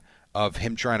idea of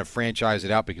him trying to franchise it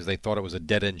out because they thought it was a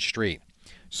dead-end street.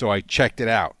 So I checked it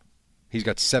out. He's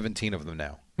got 17 of them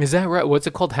now. Is that right? What's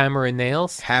it called? Hammer and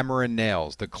Nails? Hammer and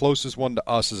Nails. The closest one to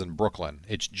us is in Brooklyn.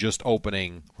 It's just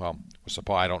opening. Well,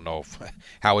 I don't know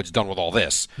how it's done with all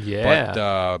this. Yeah.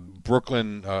 But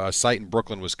Brooklyn, a site in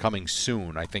Brooklyn was coming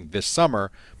soon, I think this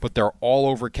summer. But they're all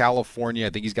over California. I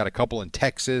think he's got a couple in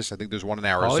Texas. I think there's one in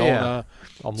Arizona. Oh, yeah.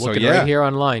 I'm looking right here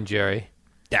online, Jerry.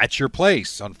 That's your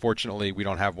place. Unfortunately, we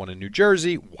don't have one in New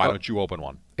Jersey. Why don't you open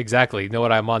one? Exactly. You know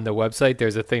what? I'm on the website.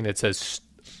 There's a thing that says,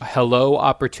 hello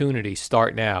opportunity,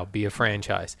 start now, be a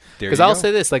franchise. Because I'll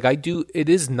say this, it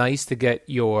is nice to get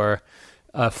your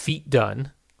feet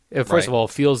done. First of all,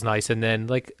 it feels nice, and then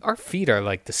our feet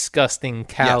are disgusting,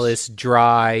 callous,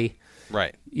 dry.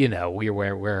 Right.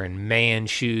 We're wearing man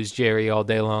shoes, Jerry, all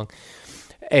day long.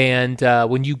 And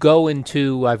when you go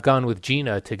into, I've gone with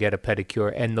Gina to get a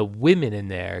pedicure, and the women in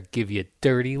there give you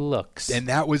dirty looks. And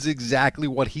that was exactly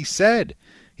what he said.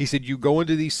 He said you go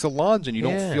into these salons and you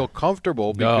don't feel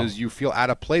comfortable because you feel out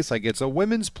of place, like it's a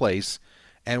women's place.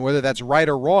 And whether that's right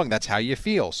or wrong, that's how you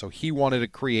feel. So he wanted to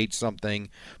create something.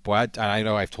 Boy, I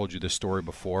know I've told you this story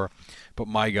before, but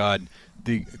my God,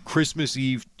 the Christmas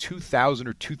Eve 2000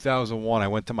 or 2001, I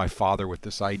went to my father with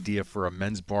this idea for a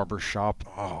men's barber shop.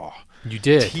 Oh, you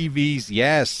did? TVs,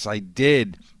 yes, I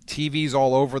did. TVs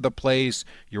all over the place.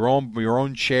 Your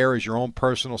own chair is your own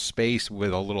personal space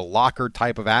with a little locker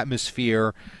type of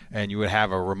atmosphere, and you would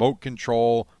have a remote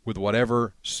control with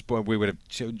whatever we would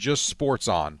have just sports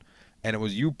on. And it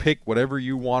was you pick whatever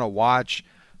you want to watch.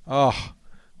 Oh,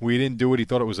 we didn't do it. He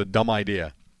thought it was a dumb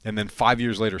idea. And then 5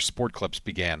 years later, Sport Clips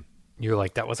began. You're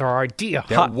like, that was our idea.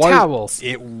 Hot towels.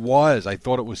 It was. I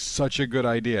thought it was such a good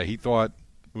idea. He's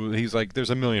like,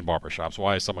 there's a million barbershops.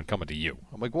 Why is someone coming to you?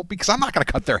 I'm like, well, because I'm not going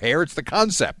to cut their hair. It's the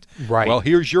concept. Right. Well,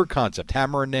 here's your concept,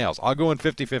 hammer and nails. I'll go in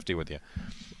 50-50 with you.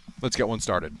 Let's get one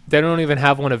started. They don't even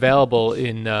have one available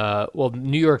in,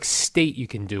 New York State you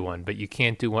can do one, but you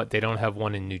can't do one. They don't have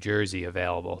one in New Jersey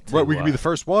available. Right, we can be the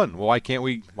first one. Well, why can't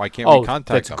we contact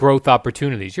that's them? Growth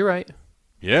opportunities. You're right.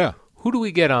 Yeah. Who do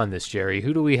we get on this, Jerry?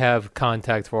 Who do we have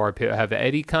contact for our people? Have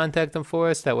Eddie contact them for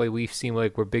us? That way we seem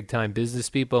like we're big-time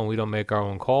business people and we don't make our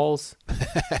own calls.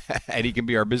 Eddie can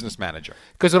be our business manager.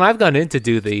 Because when I've gone in to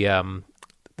do the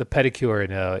pedicure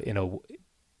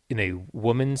in a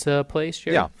woman's place,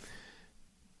 Jerry, yeah.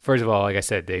 First of all, like I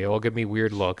said, they all give me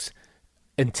weird looks.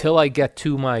 Until I get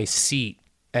to my seat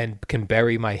and can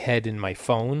bury my head in my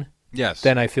phone, yes,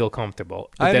 then I feel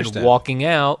comfortable. But I then understand. Walking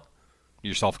out,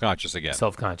 you're self-conscious again.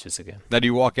 Now, do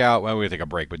you walk out? Well, we take a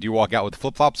break, but do you walk out with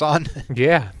flip-flops on?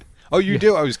 Yeah. Oh, you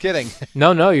do? I was kidding.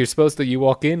 No, you're supposed to. You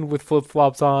walk in with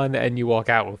flip-flops on, and you walk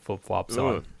out with flip-flops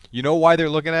on. You know why they're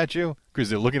looking at you? Because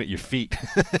they're looking at your feet.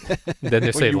 Then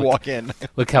they say, walk in.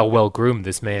 Look how well-groomed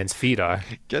this man's feet are.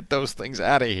 Get those things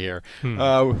out of here.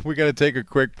 We're going to take a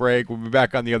quick break. We'll be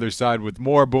back on the other side with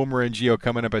more Boomer and Gio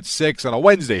coming up at 6 on a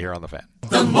Wednesday here on The Fan.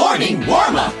 The morning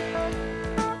warm-up.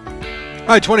 All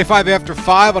right, 25 after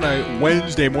 5 on a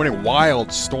Wednesday morning.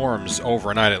 Wild storms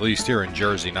overnight, at least here in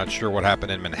Jersey. Not sure what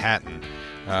happened in Manhattan,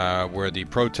 where the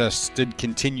protests did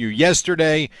continue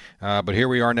yesterday. But here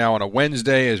we are now on a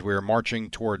Wednesday as we're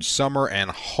marching towards summer and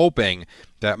hoping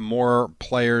that more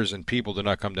players and people do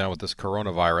not come down with this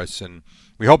coronavirus. And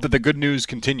we hope that the good news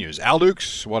continues. Al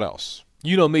Dukes, what else?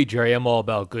 You know me, Jerry. I'm all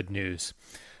about good news.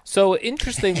 So,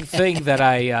 interesting thing that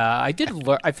I did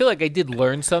learn. I feel like I did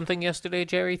learn something yesterday,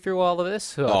 Jerry, through all of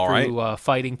this. Through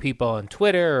fighting people on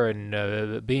Twitter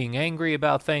and being angry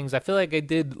about things. I feel like I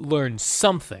did learn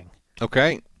something.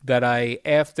 Okay. That I,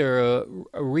 after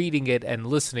reading it and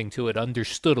listening to it,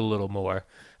 understood a little more.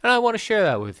 And I want to share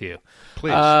that with you. Please.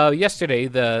 Yesterday,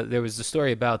 there was a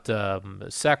story about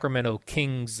Sacramento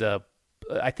Kings,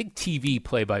 I think TV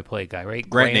play-by-play guy, right?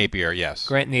 Grant Napier, yes.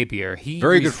 Grant Napier.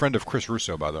 Very good friend of Chris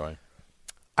Russo, by the way.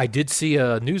 I did see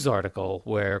a news article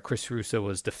where Chris Russo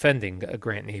was defending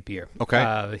Grant Napier.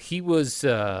 Okay. He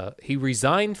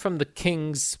resigned from the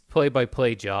Kings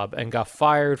play-by-play job and got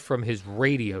fired from his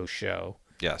radio show.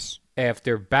 Yes.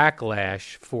 After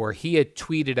backlash for he had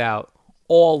tweeted out,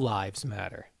 "All lives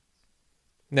matter."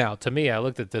 Now, to me, I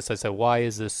looked at this, I said, why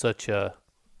is this such a...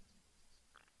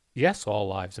 Yes, all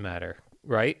lives matter,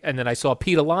 right? And then I saw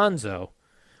Pete Alonso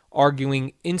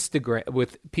arguing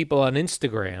with people on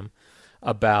Instagram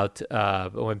about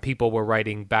when people were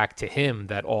writing back to him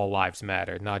that all lives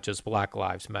matter, not just Black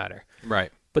Lives Matter.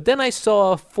 Right. But then I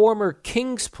saw former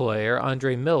Kings player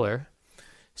Andre Miller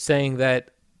saying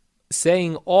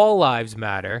all lives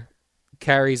matter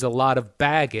carries a lot of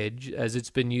baggage, as it's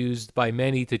been used by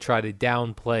many to try to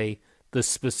downplay the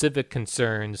specific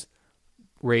concerns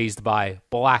raised by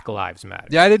Black Lives Matter.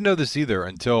 Yeah, I didn't know this either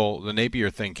until the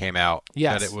Napier thing came out.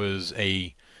 Yes. That it was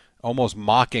almost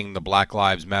mocking the Black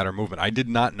Lives Matter movement. I did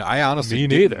not know. I honestly Me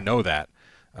neither. didn't know that.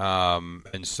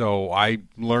 And so I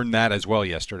learned that as well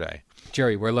yesterday.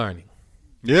 Jerry, we're learning.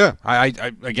 Yeah, I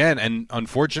again, and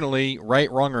unfortunately,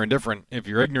 right, wrong, or indifferent, if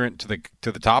you're ignorant to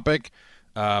the topic,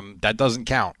 that doesn't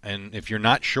count. And if you're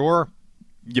not sure,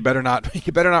 you better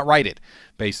not write it,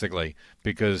 basically,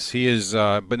 because he is.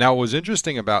 But now, what was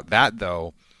interesting about that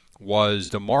though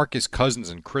was DeMarcus Cousins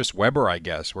and Chris Webber, I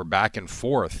guess, were back and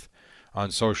forth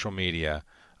on social media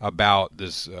about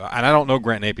this. And I don't know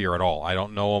Grant Napier at all. I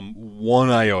don't know him one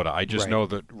iota. I just know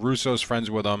that Russo's friends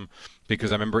with him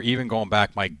because I remember even going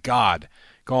back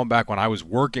when I was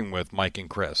working with Mike and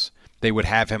Chris, they would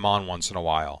have him on once in a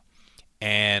while.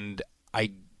 And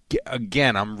I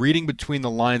again, I'm reading between the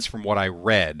lines from what I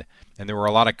read, and there were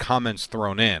a lot of comments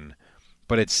thrown in,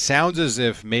 but it sounds as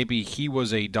if maybe he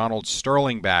was a Donald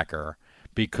Sterling backer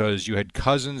because you had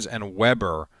Cousins and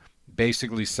Weber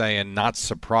basically saying not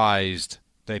surprised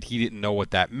that he didn't know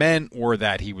what that meant or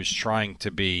that he was trying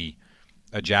to be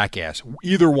a jackass.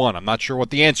 Either one. I'm not sure what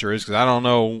the answer is because I don't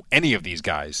know any of these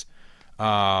guys.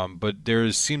 But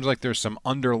seems like there's some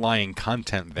underlying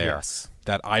content there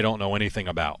that I don't know anything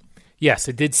about. Yes,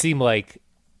 it did seem like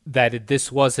that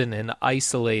this wasn't an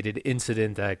isolated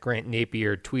incident that Grant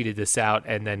Napier tweeted this out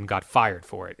and then got fired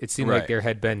for it. It seemed like there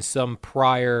had been some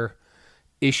prior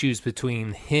issues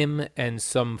between him and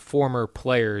some former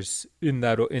players in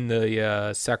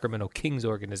the Sacramento Kings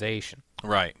organization.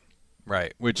 Right.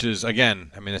 Which is,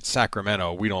 again, I mean, it's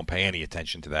Sacramento. We don't pay any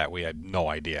attention to that. We had no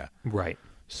idea. Right.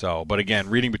 So, but again,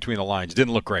 reading between the lines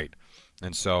didn't look great.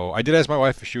 And so I did ask my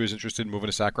wife if she was interested in moving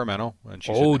to Sacramento, and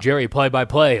she said no. Jerry,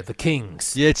 play-by-play of the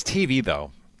Kings. Yeah, it's TV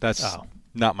though. That's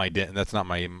not my thing.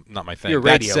 You're a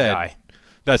radio guy.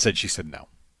 That said, she said no.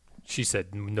 She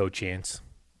said no chance.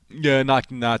 Yeah,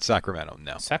 not Sacramento.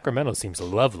 No. Sacramento seems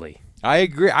lovely. I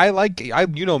agree.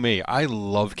 You know me. I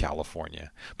love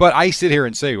California. But I sit here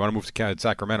and say, you want to move to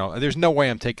Sacramento? There's no way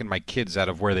I'm taking my kids out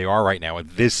of where they are right now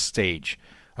at this stage.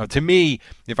 To me,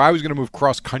 if I was going to move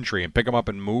cross country and pick them up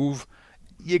and move,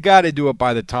 you got to do it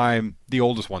by the time the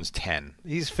oldest one's 10.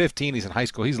 He's 15. He's in high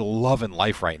school. He's loving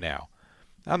life right now.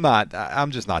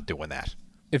 I'm just not doing that.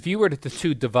 If you were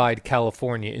to divide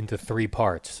California into three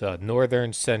parts,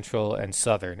 northern, central, and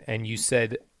southern, and you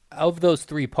said of those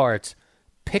three parts,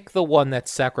 pick the one that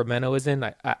Sacramento is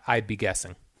in, I'd be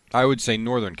guessing. I would say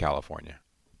Northern California.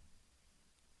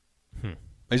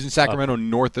 Isn't Sacramento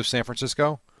north of San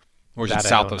Francisco? Or is it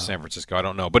south of San Francisco? I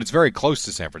don't know. But it's very close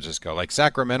to San Francisco. Like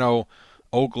Sacramento,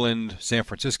 Oakland, San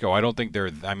Francisco, I don't think they're,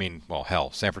 San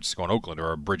Francisco and Oakland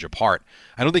are a bridge apart.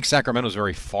 I don't think Sacramento's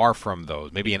very far from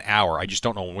those. Maybe an hour. I just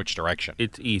don't know in which direction.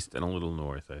 It's east and a little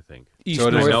north, I think.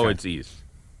 It's east.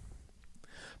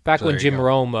 Back when Jim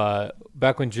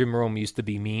Rome used to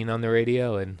be mean on the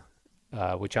radio, and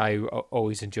which I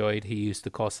always enjoyed, he used to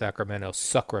call Sacramento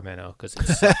Sacramento because it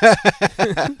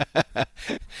sucks.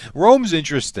 Rome's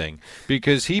interesting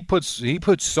because he puts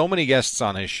so many guests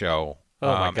on his show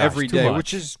every day,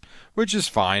 which is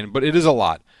fine, but it is a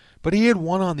lot. But he had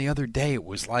one on the other day. It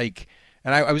was like,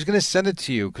 and I was going to send it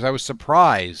to you because I was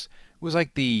surprised. It was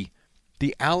like the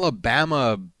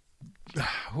Alabama.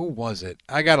 Who was it?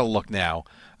 I got to look now.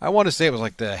 I want to say it was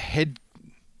like the head,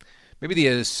 maybe the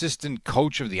assistant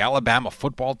coach of the Alabama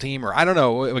football team, or I don't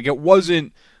know. Like it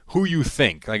wasn't who you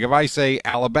think. Like if I say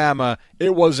Alabama,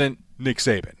 it wasn't Nick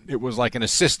Saban. It was like an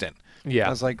assistant. Yeah.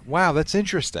 I was like, wow, that's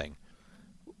interesting.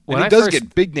 And he does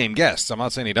get big name guests. I'm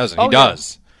not saying he doesn't. He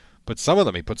does. But some of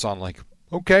them he puts on like,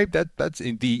 okay, that's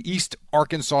the East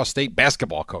Arkansas State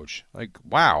basketball coach. Like,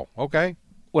 wow, okay.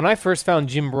 When I first found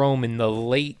Jim Rome in the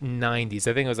late 90s,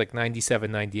 I think it was like 97,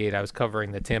 98, I was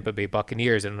covering the Tampa Bay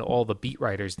Buccaneers, and all the beat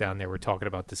writers down there were talking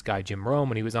about this guy, Jim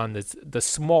Rome, and he was on the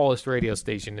smallest radio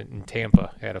station in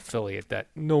Tampa. Had affiliate that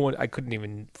I couldn't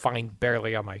even find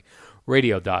barely on my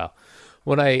radio dial.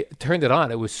 When I turned it on,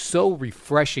 it was so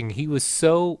refreshing. He was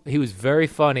very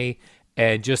funny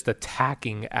and just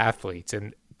attacking athletes,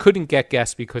 and couldn't get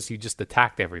guests because he just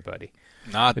attacked everybody.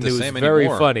 Not the same anymore. It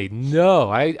was very funny. No,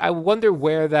 I wonder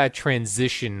where that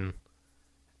transition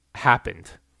happened.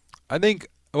 I think,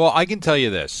 I can tell you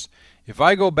this. If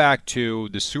I go back to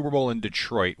the Super Bowl in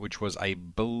Detroit, which was, I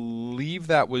believe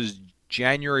that was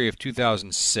January of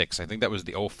 2006. I think that was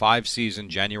the 05 season,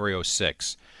 January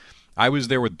 06. I was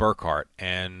there with Burkhart,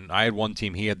 and I had one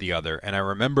team, he had the other. And I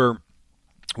remember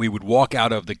we would walk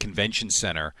out of the convention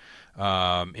center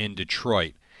in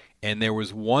Detroit, and there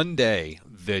was one day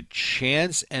the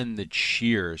chants and the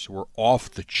cheers were off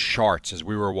the charts as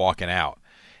we were walking out.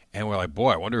 And we're like,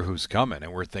 boy, I wonder who's coming.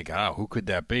 And we're thinking, who could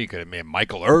that be? Could it be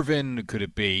Michael Irvin? Could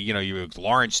it be,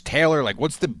 Lawrence Taylor? Like,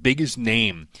 what's the biggest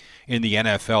name in the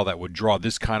NFL that would draw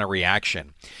this kind of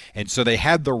reaction? And so they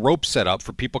had the rope set up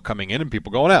for people coming in and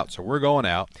people going out. So we're going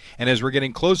out. And as we're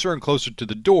getting closer and closer to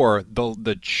the door,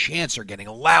 the chants are getting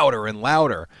louder and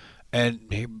louder. And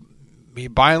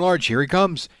by and large, here he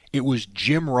comes. It was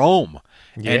Jim Rome.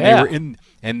 Yeah. And they were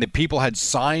and the people had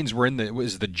signs. We're in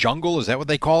the jungle. Is that what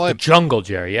they call it? The jungle,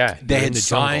 Jerry. Yeah. They had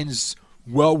signs.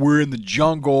 Well, we're in the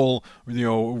jungle.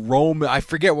 Rome. I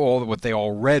forget what they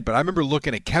all read, but I remember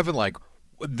looking at Kevin like,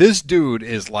 this dude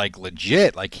is like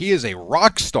legit. Like he is a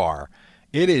rock star.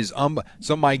 It is.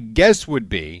 So my guess would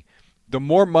be, the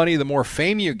more money, the more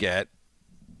fame you get,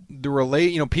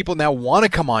 people now want to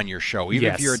come on your show,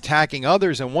 even if you're attacking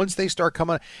others. And once they start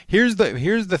coming, here's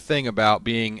the thing about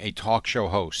being a talk show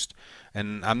host.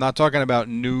 And I'm not talking about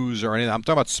news or anything. I'm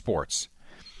talking about sports.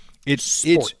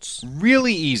 It's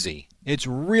really easy. It's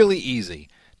really easy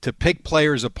to pick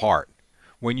players apart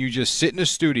when you just sit in a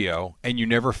studio and you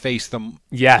never face them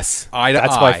eye to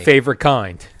that's eye. my favorite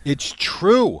kind. It's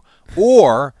true.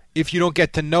 Or if you don't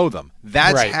get to know them.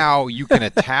 That's how you can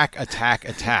attack.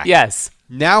 Yes.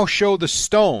 Now show the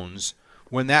stones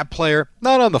when that player,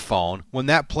 not on the phone, when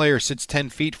that player sits 10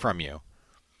 feet from you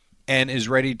and is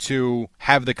ready to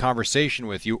have the conversation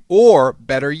with you. Or,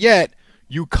 better yet,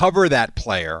 you cover that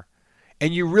player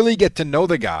and you really get to know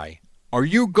the guy. Are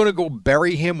you going to go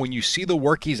bury him when you see the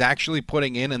work he's actually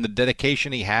putting in and the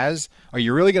dedication he has? Are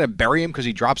you really going to bury him because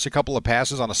he drops a couple of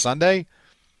passes on a Sunday?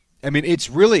 I mean,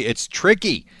 it's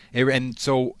tricky. And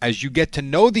so as you get to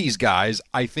know these guys,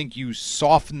 I think you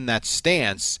soften that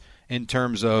stance in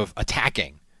terms of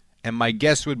attacking. And my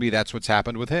guess would be that's what's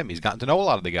happened with him. He's gotten to know a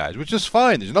lot of the guys, which is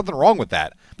fine. There's nothing wrong with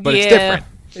that. But it's different.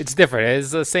 It's different.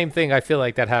 It's the same thing I feel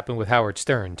like that happened with Howard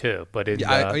Stern, too. But in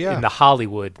the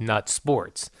Hollywood, not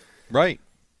sports. Right.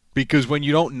 Because when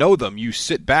you don't know them, you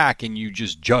sit back and you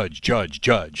just judge.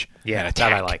 Yeah, and attack.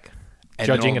 That I like. And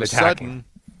judging and attacking. Sudden,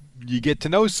 you get to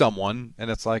know someone, and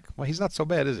it's like, well, he's not so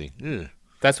bad, is he? Ugh.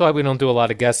 That's why we don't do a lot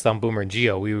of guests on Boomer and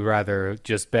Gio. We would rather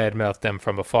just badmouth them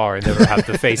from afar and never have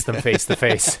to face them face to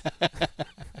face.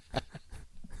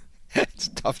 It's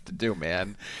tough to do,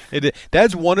 man.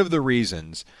 That's one of the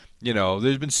reasons,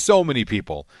 there's been so many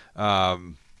people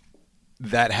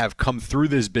that have come through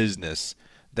this business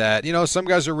that, some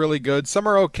guys are really good, some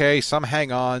are okay, some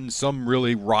hang on, some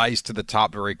really rise to the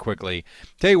top very quickly.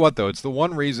 Tell you what, though, it's the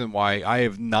one reason why I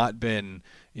have not been,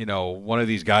 one of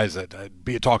these guys that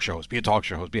be a talk show host.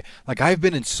 Like, I've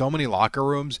been in so many locker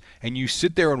rooms, and you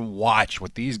sit there and watch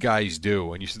what these guys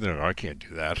do, and you sit there, I can't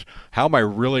do that. How am I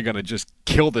really going to just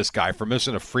kill this guy for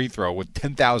missing a free throw with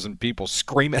 10,000 people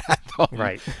screaming at them?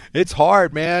 Right. It's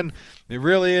hard, man. It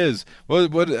really is. What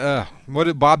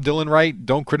did Bob Dylan write?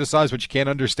 Don't criticize what you can't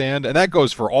understand. And that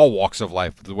goes for all walks of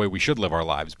life, the way we should live our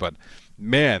lives. But,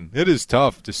 man, it is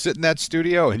tough to sit in that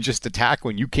studio and just attack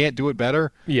when you can't do it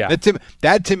better. Yeah.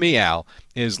 That to me, Al,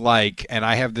 is like, and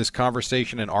I have this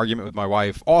conversation and argument with my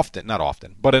wife often, not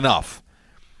often, but enough.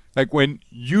 Like when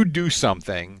you do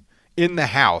something in the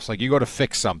house, like you go to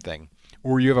fix something,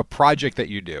 or you have a project that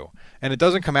you do, and it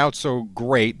doesn't come out so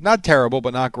great, not terrible,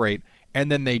 but not great,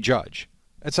 and then they judge.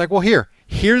 It's like, well,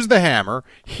 here's the hammer,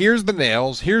 here's the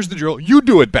nails, here's the drill. You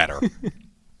do it better.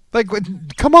 Like,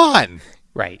 come on.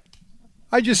 Right.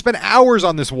 I just spent hours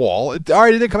on this wall. All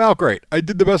right, it didn't come out great. I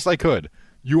did the best I could.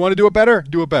 You want to do it better?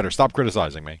 Do it better. Stop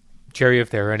criticizing me. Jerry, if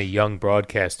there are any young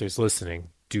broadcasters listening,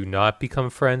 do not become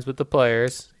friends with the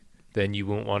players. Then you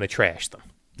won't want to trash them.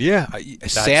 Yeah.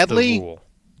 That's sadly, the rule.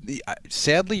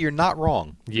 Sadly, you're not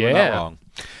wrong. Yeah. You're not wrong.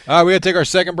 We got to take our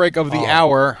second break of the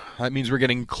hour. That means we're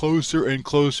getting closer and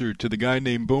closer to the guy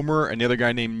named Boomer and the other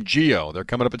guy named Gio. They're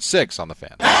coming up at 6 on the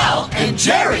Fan. Al and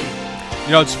Jerry.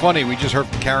 It's funny. We just heard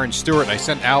from Karen Stewart. I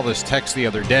sent Al this text the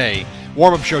other day.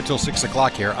 Warm-up show till 6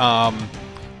 o'clock here.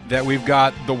 That we've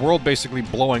got the world basically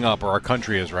blowing up, or our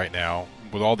country is right now,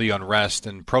 with all the unrest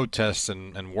and protests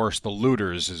and worse, the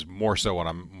looters is more so what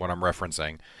I'm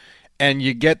referencing. And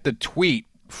you get the tweet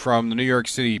from the New York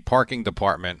City Parking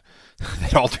Department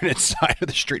that alternate side of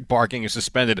the street parking is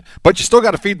suspended, but you still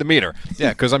got to feed the meter. Yeah,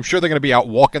 because I'm sure they're going to be out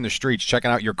walking the streets,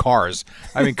 checking out your cars.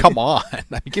 I mean, come on.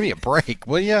 Give me a break,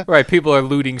 will you? Right, people are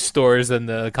looting stores, and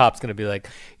the cop's going to be like,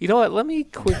 you know what, let me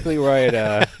quickly write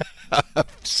a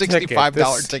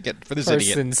 $65 ticket for this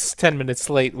idiot. Person's 10 minutes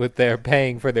late with their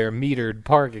paying for their metered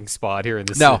parking spot here in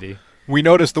the city. We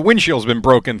noticed the windshield's been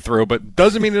broken through, but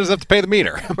doesn't mean it doesn't have to pay the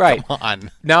meter. Right. Come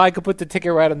on. Now I can put the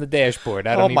ticket right on the dashboard.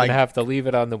 I don't even have to leave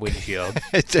it on the windshield.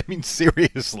 I mean,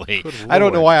 seriously. I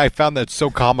don't know why I found that so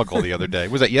comical the other day.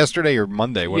 Was that yesterday or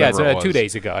Monday? Whatever it was. 2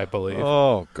 days ago, I believe.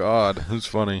 Oh, God. Who's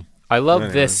funny? I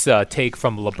love this take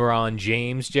from LeBron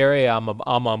James, Jerry. I'm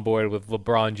on board with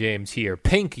LeBron James here.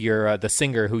 Pink, you're the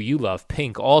singer who you love.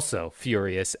 Pink also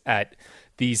furious at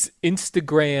these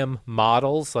Instagram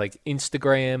models, like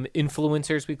Instagram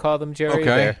influencers, we call them, Jerry. Okay.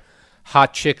 They're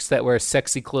hot chicks that wear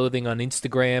sexy clothing on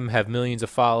Instagram, have millions of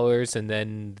followers, and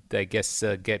then I guess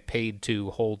get paid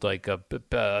to hold like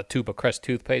a tube of Crest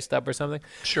toothpaste up or something.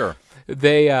 Sure.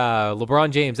 They, LeBron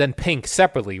James and Pink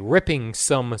separately, ripping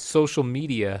some social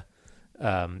media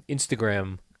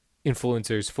Instagram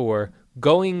influencers for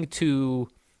going to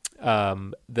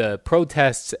the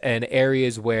protests and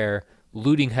areas where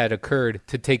looting had occurred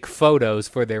to take photos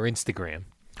for their Instagram.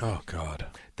 Oh, God.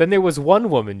 Then there was one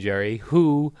woman, Jerry,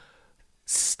 who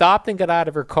stopped and got out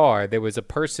of her car. There was a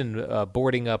person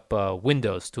boarding up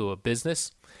windows to a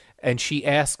business, and she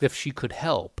asked if she could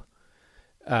help.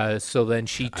 So then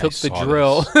she took the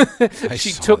drill.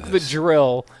 She took the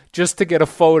drill just to get a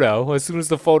photo. As soon as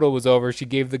the photo was over, she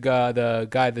gave the guy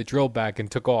the drill back and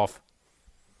took off.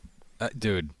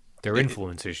 Dude, they're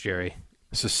influencers, Jerry.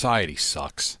 Society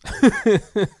sucks.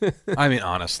 I mean,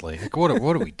 honestly, like, what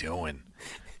are we doing?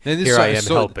 Here I am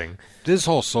helping. This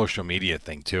whole social media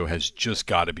thing too has just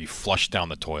got to be flushed down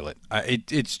the toilet.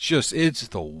 It's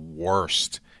the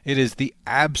worst. It is the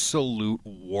absolute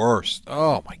worst.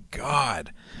 Oh my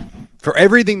God! For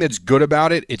everything that's good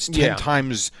about it, it's 10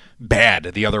 times bad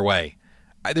the other way.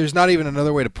 There's not even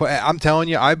another way to put it. I'm telling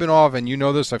you, I've been off, and you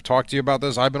know this, I've talked to you about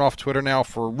this. I've been off Twitter now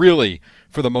for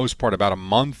the most part, about a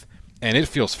month, and it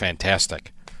feels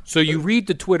fantastic. So you read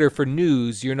the Twitter for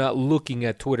news. You're not looking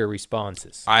at Twitter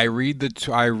responses. I read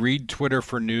Twitter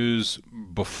for news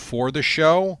before the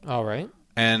show. All right.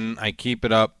 And I keep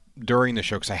it up during the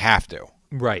show because I have to.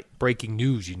 Right. Breaking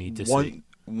news you need to see.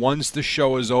 Once the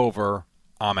show is over,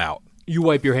 I'm out. You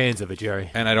wipe your hands of it,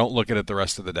 Jerry. And I don't look at it the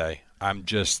rest of the day. I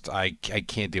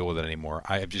can't deal with it anymore.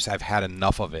 I've had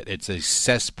enough of it. It's a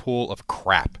cesspool of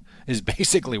crap is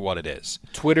basically what it is.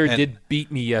 Twitter did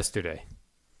beat me yesterday.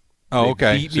 Oh,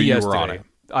 okay. So you were on it.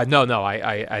 No.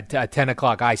 At 10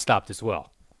 o'clock, I stopped as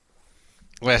well.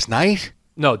 Last night?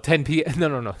 No, 10 p.m.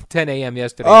 No. 10 a.m.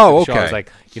 yesterday. Oh, okay. I was like,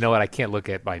 you know what? I can't look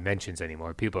at my mentions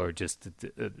anymore. People are just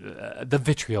the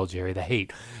vitriol, Jerry, the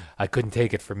hate. I couldn't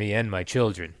take it for me and my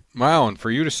children. Wow, and for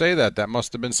you to say that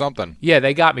must have been something. Yeah,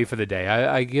 they got me for the day.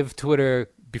 I give Twitter.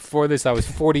 Before this, I was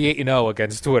 48-0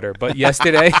 against Twitter, but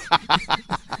yesterday,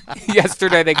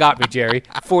 they got me, Jerry.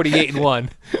 48-1.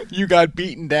 You got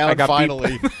beaten down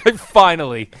finally.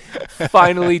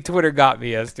 Finally, Twitter got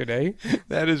me yesterday.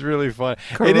 That is really fun.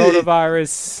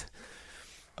 Coronavirus.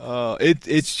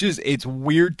 It's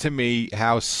weird to me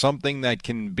how something that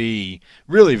can be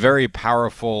really very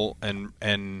powerful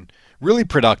and really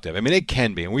productive. I mean, it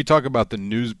can be, and we talk about the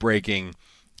news breaking.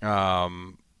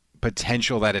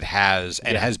 Potential that it has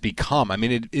and has become. I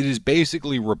mean, it has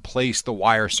basically replaced the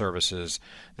wire services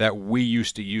that we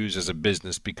used to use as a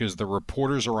business because the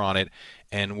reporters are on it,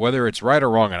 and whether it's right or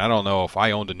wrong, and I don't know if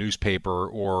I owned a newspaper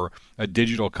or a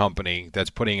digital company that's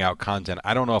putting out content,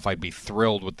 I don't know if I'd be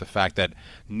thrilled with the fact that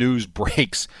news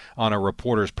breaks on a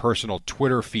reporter's personal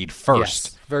Twitter feed first.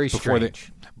 Yes, very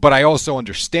strange. But I also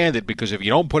understand it because if you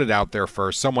don't put it out there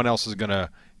first, someone else is going to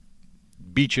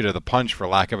beat you to the punch, for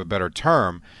lack of a better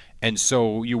term. And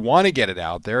so you want to get it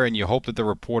out there, and you hope that the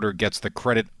reporter gets the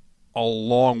credit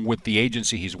along with the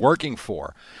agency he's working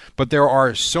for. But there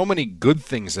are so many good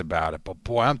things about it. But,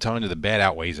 boy, I'm telling you, the bad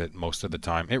outweighs it most of the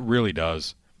time. It really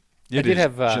does. It is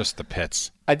just the pits.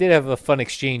 I did have a fun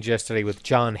exchange yesterday with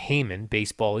John Heyman,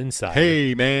 Baseball Insider.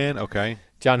 Hey, man. Okay.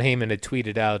 John Heyman had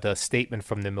tweeted out a statement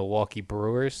from the Milwaukee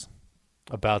Brewers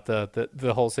about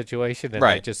the whole situation, and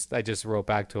right. I just wrote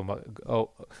back to him.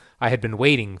 I had been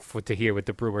waiting to hear what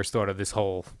the Brewers thought of this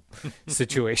whole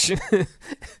situation, and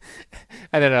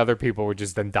then other people were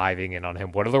just then diving in on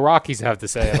him. What do the Rockies have to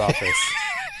say about this?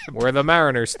 Where the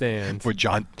Mariners stand? Where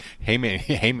John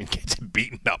Heyman gets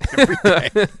beaten up every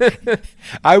day.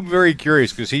 I'm very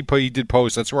curious because he did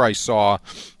post. That's where I saw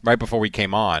right before we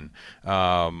came on.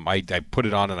 I put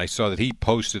it on and I saw that he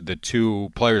posted the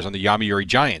two players on the Yomiuri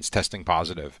Giants testing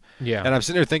positive. Yeah, and I'm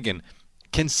sitting there thinking,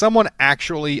 can someone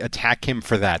actually attack him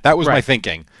for that? That was my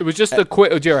thinking. It was just a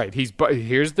quick. You're right.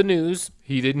 Here's the news.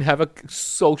 He didn't have a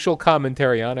social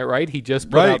commentary on it. Right. He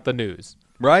just put out the news.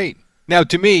 Right. Now,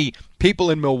 to me, people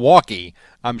in Milwaukee,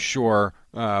 I'm sure,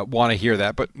 want to hear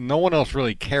that, but no one else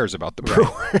really cares about the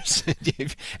Brewers.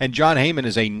 And John Heyman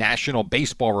is a national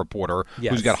baseball reporter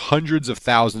who's got hundreds of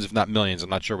thousands, if not millions. I'm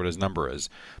not sure what his number is,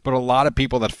 but a lot of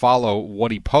people that follow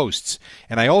what he posts.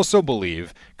 And I also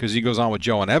believe, because he goes on with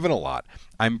Joe and Evan a lot,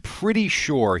 I'm pretty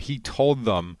sure he told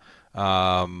them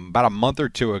about a month or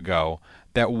two ago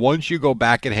that once you go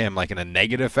back at him like in a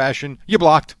negative fashion, you're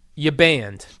blocked. You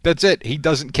banned. That's it. He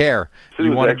doesn't care. So he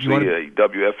was actually a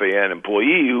WFAN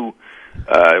employee who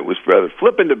was rather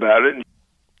flippant about it.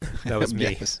 That was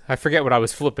me. Yes. I forget what I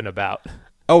was flipping about.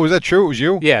 Oh, was that true? It was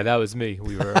you? Yeah, that was me.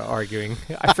 We were arguing.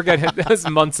 I forget. That was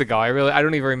months ago. I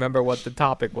don't even remember what the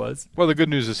topic was. Well, the good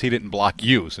news is he didn't block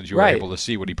you since you were able to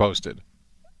see what he posted.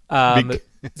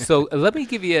 So let me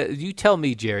give you you tell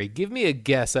me, Jerry, give me a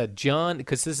guess at John,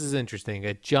 because this is interesting,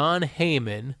 at John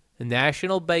Heyman, the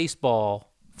National Baseball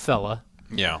fella.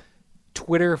 Yeah.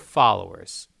 Twitter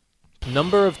followers.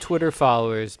 Number of Twitter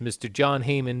followers, Mr. John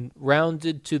Heyman,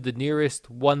 rounded to the nearest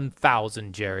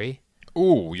 1,000, Jerry.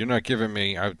 Ooh, you're not giving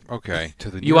me... okay.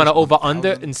 You want to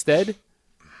over-under instead?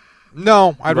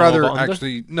 No, I'd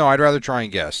rather try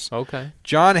and guess. Okay.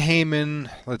 John Heyman,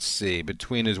 let's see,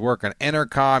 between his work on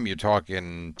Entercom, you're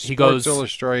talking Sports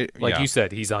Illustrated. Like you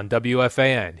said, he's on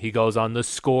WFAN. He goes on The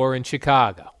Score in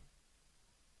Chicago.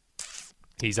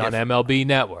 He's on MLB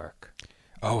Network.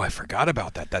 Oh, I forgot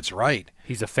about that. That's right.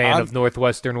 He's a fan of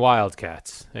Northwestern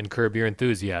Wildcats and Curb Your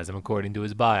Enthusiasm, according to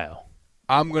his bio.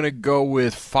 I'm going to go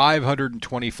with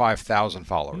 525,000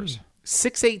 followers.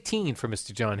 618 for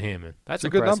Mr. John Heyman. That's a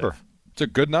good number. It's a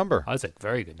good number. That's a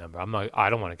very good number. I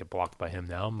don't want to get blocked by him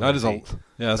now. That's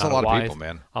a lot of people,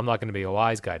 man. I'm not going to be a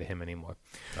wise guy to him anymore.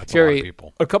 That's Jerry, a lot of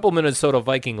people. A couple Minnesota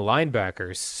Viking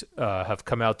linebackers have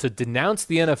come out to denounce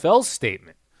the NFL's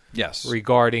statement. Yes.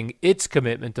 Regarding its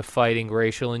commitment to fighting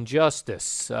racial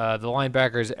injustice. The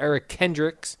linebackers Eric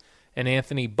Kendricks and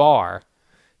Anthony Barr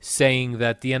saying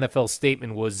that the NFL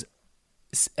statement was,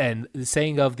 and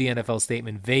saying of the NFL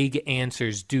statement, vague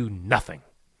answers do nothing.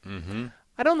 Mm-hmm.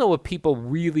 I don't know what people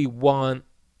really want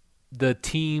the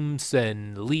teams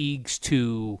and leagues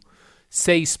to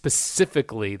say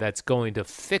specifically that's going to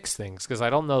fix things, because I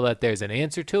don't know that there's an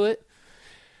answer to it.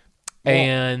 Well,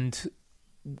 and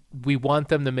we want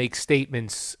them to make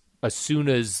statements as soon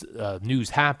as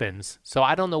news happens. So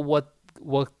I don't know what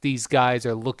these guys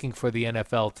are looking for the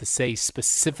NFL to say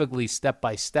specifically, step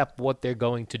by step, what they're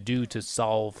going to do to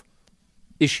solve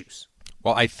issues.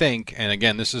 Well, I think, and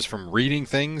again, this is from reading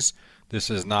things. This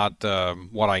is not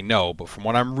what I know, but from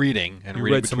what I'm reading and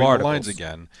reading between the lines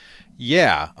again,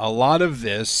 yeah, a lot of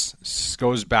this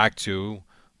goes back to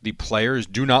the players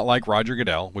do not like Roger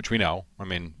Goodell, which we know. I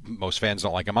mean, most fans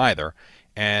don't like him either.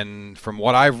 And from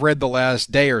what I've read the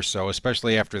last day or so,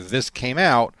 especially after this came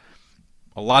out,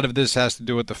 a lot of this has to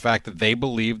do with the fact that they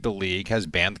believe the league has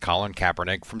banned Colin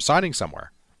Kaepernick from signing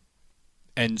somewhere.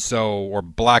 And so, or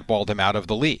blackballed him out of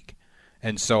the league.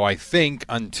 And so I think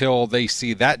until they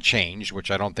see that change, which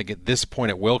I don't think at this point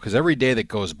it will, because every day that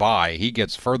goes by, he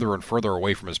gets further and further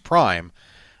away from his prime,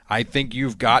 I think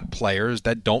you've got players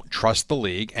that don't trust the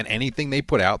league, and anything they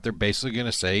put out, they're basically going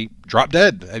to say, drop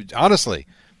dead, honestly.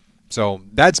 So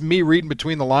that's me reading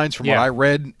between the lines from what I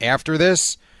read after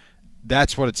this.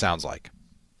 That's what it sounds like.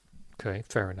 Okay,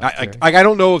 fair enough. I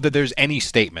don't know that there's any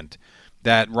statement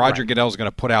that Roger Goodell is going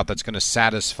to put out that's going to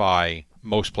satisfy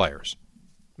most players.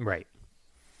 Right.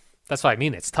 That's what I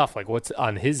mean. It's tough. Like, what's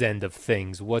on his end of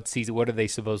things? What are they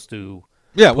supposed to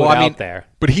put out there?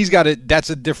 But he's got it. That's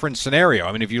a different scenario.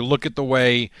 I mean, if you look at the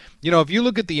way, if you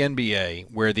look at the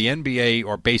NBA, where the NBA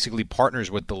are basically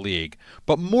partners with the league,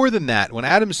 but more than that, when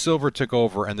Adam Silver took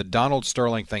over and the Donald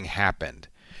Sterling thing happened,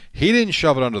 he didn't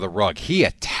shove it under the rug. He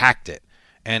attacked it.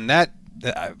 And that,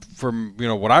 from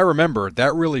what I remember,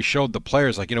 that really showed the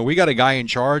players, like, we got a guy in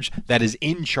charge that is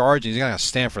in charge, and he's going to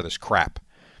stand for this crap.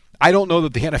 I don't know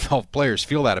that the NFL players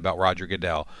feel that about Roger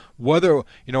Goodell. Whether,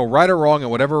 right or wrong, and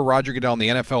whatever Roger Goodell and the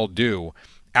NFL do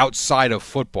outside of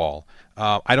football,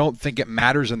 I don't think it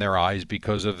matters in their eyes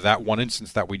because of that one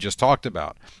instance that we just talked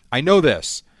about. I know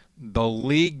this. The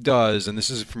league does, and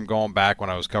this is from going back when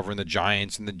I was covering the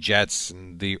Giants and the Jets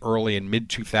and the early and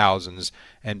mid-2000s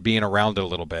and being around it a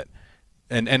little bit.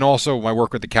 And also my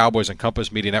work with the Cowboys and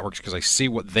Compass Media Networks, because I see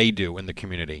what they do in the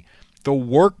community. The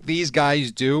work these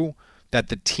guys do that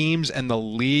the teams and the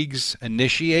leagues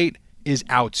initiate is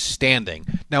outstanding.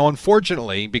 Now,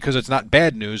 unfortunately, because it's not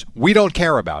bad news, we don't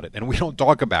care about it and we don't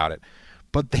talk about it.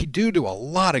 But they do a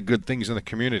lot of good things in the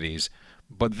communities.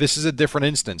 But this is a different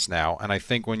instance now, and I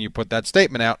think when you put that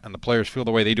statement out and the players feel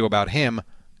the way they do about him,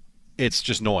 it's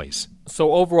just noise.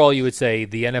 So overall, you would say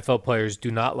the NFL players do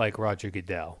not like Roger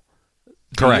Goodell.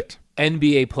 Correct. The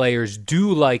NBA players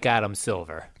do like Adam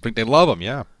Silver. I think they love him,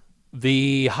 yeah.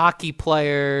 The hockey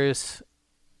players,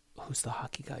 who's the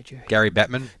hockey guy, Jerry? Gary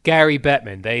Bettman. Gary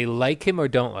Bettman. They like him or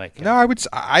don't like him? No,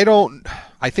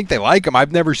 I think they like him.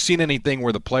 I've never seen anything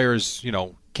where the players,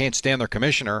 can't stand their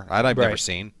commissioner. I've never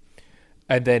seen.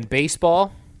 And then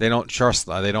baseball, they don't trust.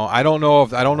 They don't. I don't know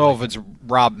if it's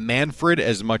Rob Manfred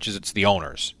as much as it's the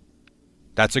owners.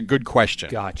 That's a good question.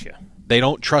 Gotcha. They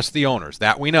don't trust the owners.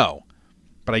 That we know,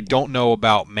 but I don't know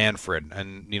about Manfred.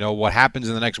 And what happens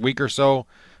in the next week or so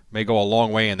may go a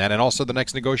long way in that, and also the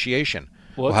next negotiation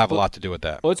will have a lot to do with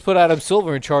that. Let's put Adam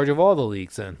Silver in charge of all the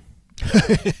leagues then.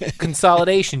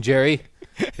 Consolidation, Jerry.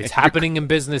 It's happening in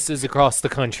businesses across the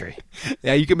country.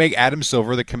 Yeah, you can make Adam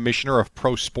Silver the commissioner of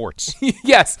pro sports.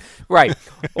 Yes, right.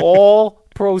 All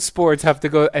pro sports have to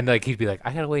go, and he'd be like,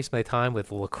 I gotta waste my time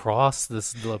with lacrosse,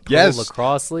 pro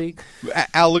lacrosse league.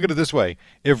 Al, look at it this way: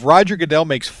 if Roger Goodell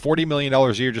makes $40 million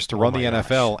a year just to run the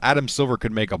NFL, Adam Silver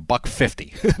could make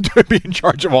 $150 to be in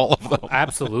charge of all of them.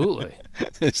 Absolutely.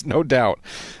 There's no doubt.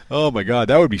 Oh my God,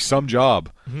 that would be some job.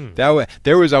 I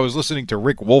was listening to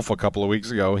Rick Wolf a couple of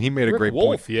weeks ago. He made a great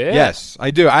point. Yeah. Yes,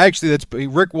 I do.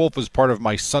 Rick Wolf is part of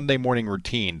my Sunday morning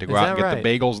routine to go out and get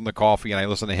the bagels and the coffee, and I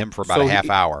listen to him for about a half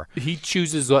hour. He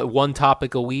chooses one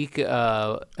topic a week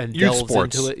and youth delves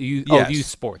sports. into it. Youth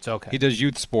sports. Okay. He does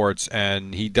youth sports,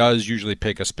 and he does usually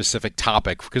pick a specific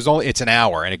topic because it's an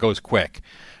hour and it goes quick.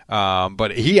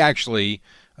 But he actually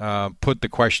put the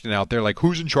question out there, like,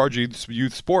 who's in charge of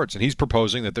youth sports? And he's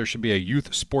proposing that there should be a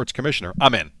youth sports commissioner.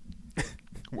 I'm in.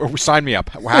 Sign me up.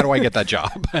 How do I get that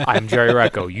job? I'm Jerry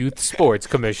Recco, youth sports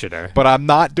commissioner. But I'm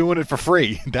not doing it for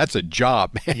free. That's a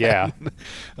job, man. Yeah.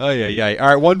 Oh, yeah. All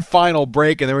right, one final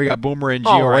break, and then we got Boomer and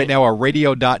Gio right now at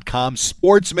radio.com.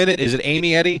 Sports Minute. Is it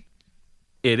Amy, Eddie?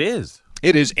 It is.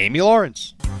 It is Amy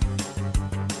Lawrence.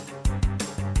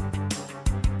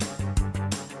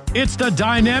 It's the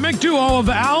dynamic duo of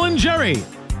Al and Jerry,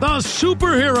 the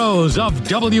superheroes of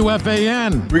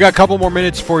WFAN. We got a couple more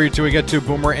minutes for you till we get to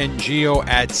Boomer and Gio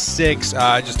at 6.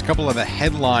 Just a couple of the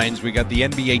headlines. We got the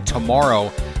NBA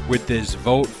tomorrow with this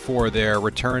vote for their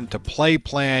return to play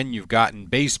plan. You've gotten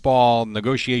baseball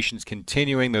negotiations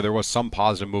continuing, though there was some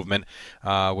positive movement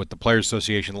with the Players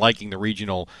Association liking the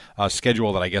regional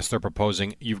schedule that I guess they're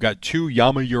proposing. You've got 2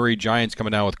 Yomiuri Giants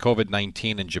coming down with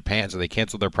COVID-19 in Japan, so they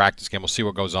canceled their practice game. We'll see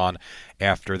what goes on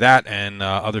after that, and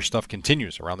other stuff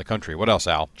continues around the country. What else,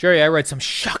 Al? Jerry, I read some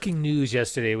shocking news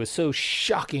yesterday. It was so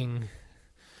shocking.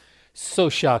 So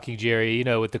shocking, Jerry,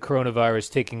 with the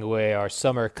coronavirus taking away our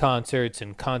summer concerts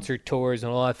and concert tours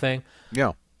and all that thing.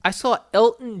 Yeah. I saw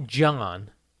Elton John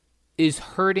is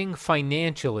hurting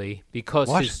financially because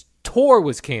his tour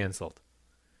was canceled.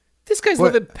 This guy's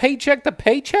living paycheck to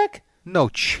paycheck? No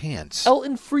chance.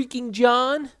 Elton freaking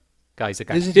John? Guys, it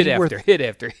got hit after hit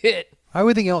after hit. I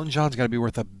would think Elton John's got to be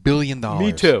worth $1 billion.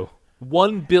 Me too.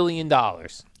 $1 billion.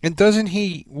 And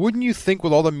wouldn't you think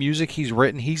with all the music he's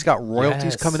written, he's got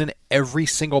royalties coming in every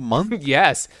single month?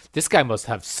 Yes. This guy must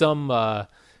have some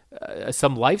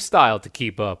lifestyle to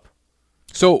keep up.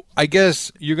 So I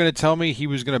guess you're going to tell me he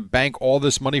was going to bank all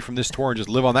this money from this tour and just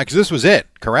live on that? Because this was it,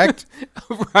 correct?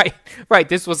 Right.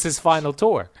 This was his final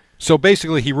tour. So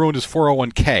basically he ruined his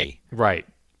 401k. Right.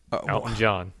 Elton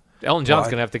John. Elton John's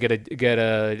gonna have to get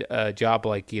a job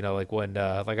like when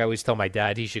like I always tell my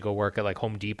dad he should go work at like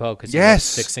Home Depot because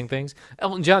he's fixing things.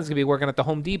 Elton John's gonna be working at the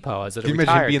Home Depot as a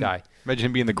retired guy. Imagine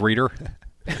him being the greeter.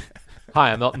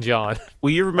 Hi, I'm Elton John.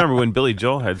 Well, you remember when Billy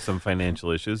Joel had some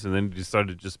financial issues, and then he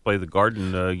started to just play the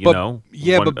garden,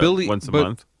 once a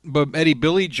month. But Eddie,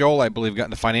 Billy Joel, I believe, got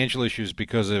into financial issues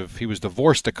because he was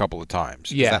divorced a couple of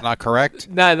times. Yeah. Is that not correct?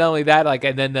 Not only that,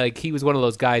 and then he was one of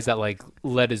those guys that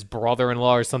let his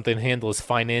brother-in-law or something handle his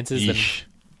finances, and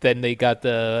then they got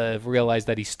to realize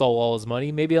that he stole all his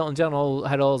money. Maybe Elton John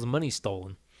had all his money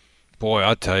stolen. Boy,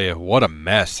 I'll tell you, what a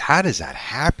mess! How does that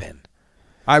happen?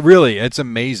 It's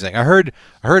amazing. I heard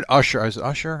Usher. Is it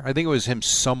Usher? I think it was him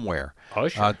somewhere.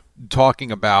 Usher.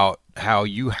 Talking about how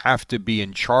you have to be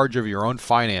in charge of your own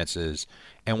finances,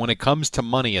 and when it comes to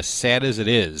money, as sad as it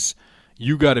is,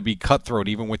 you got to be cutthroat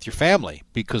even with your family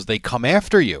because they come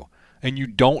after you, and you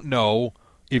don't know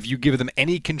if you give them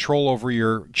any control over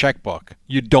your checkbook.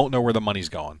 You don't know where the money's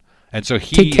going. And so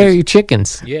take care of your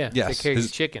chickens. Yeah, yes, take care of your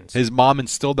chickens. His mom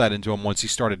instilled that into him once he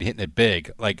started hitting it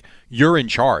big. Like, you're in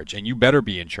charge, and you better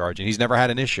be in charge. And he's never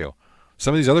had an issue.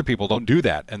 Some of these other people don't do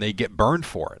that, and they get burned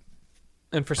for it.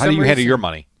 And for how do you handle your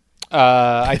money?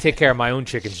 I take care of my own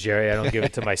chickens, Jerry. I don't give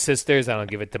it to my sisters. I don't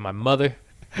give it to my mother.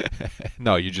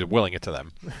 No, you're just willing it to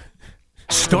them.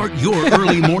 Start your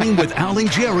early morning with Al and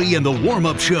Jerry and the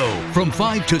warm-up show from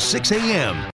 5 to 6 a.m.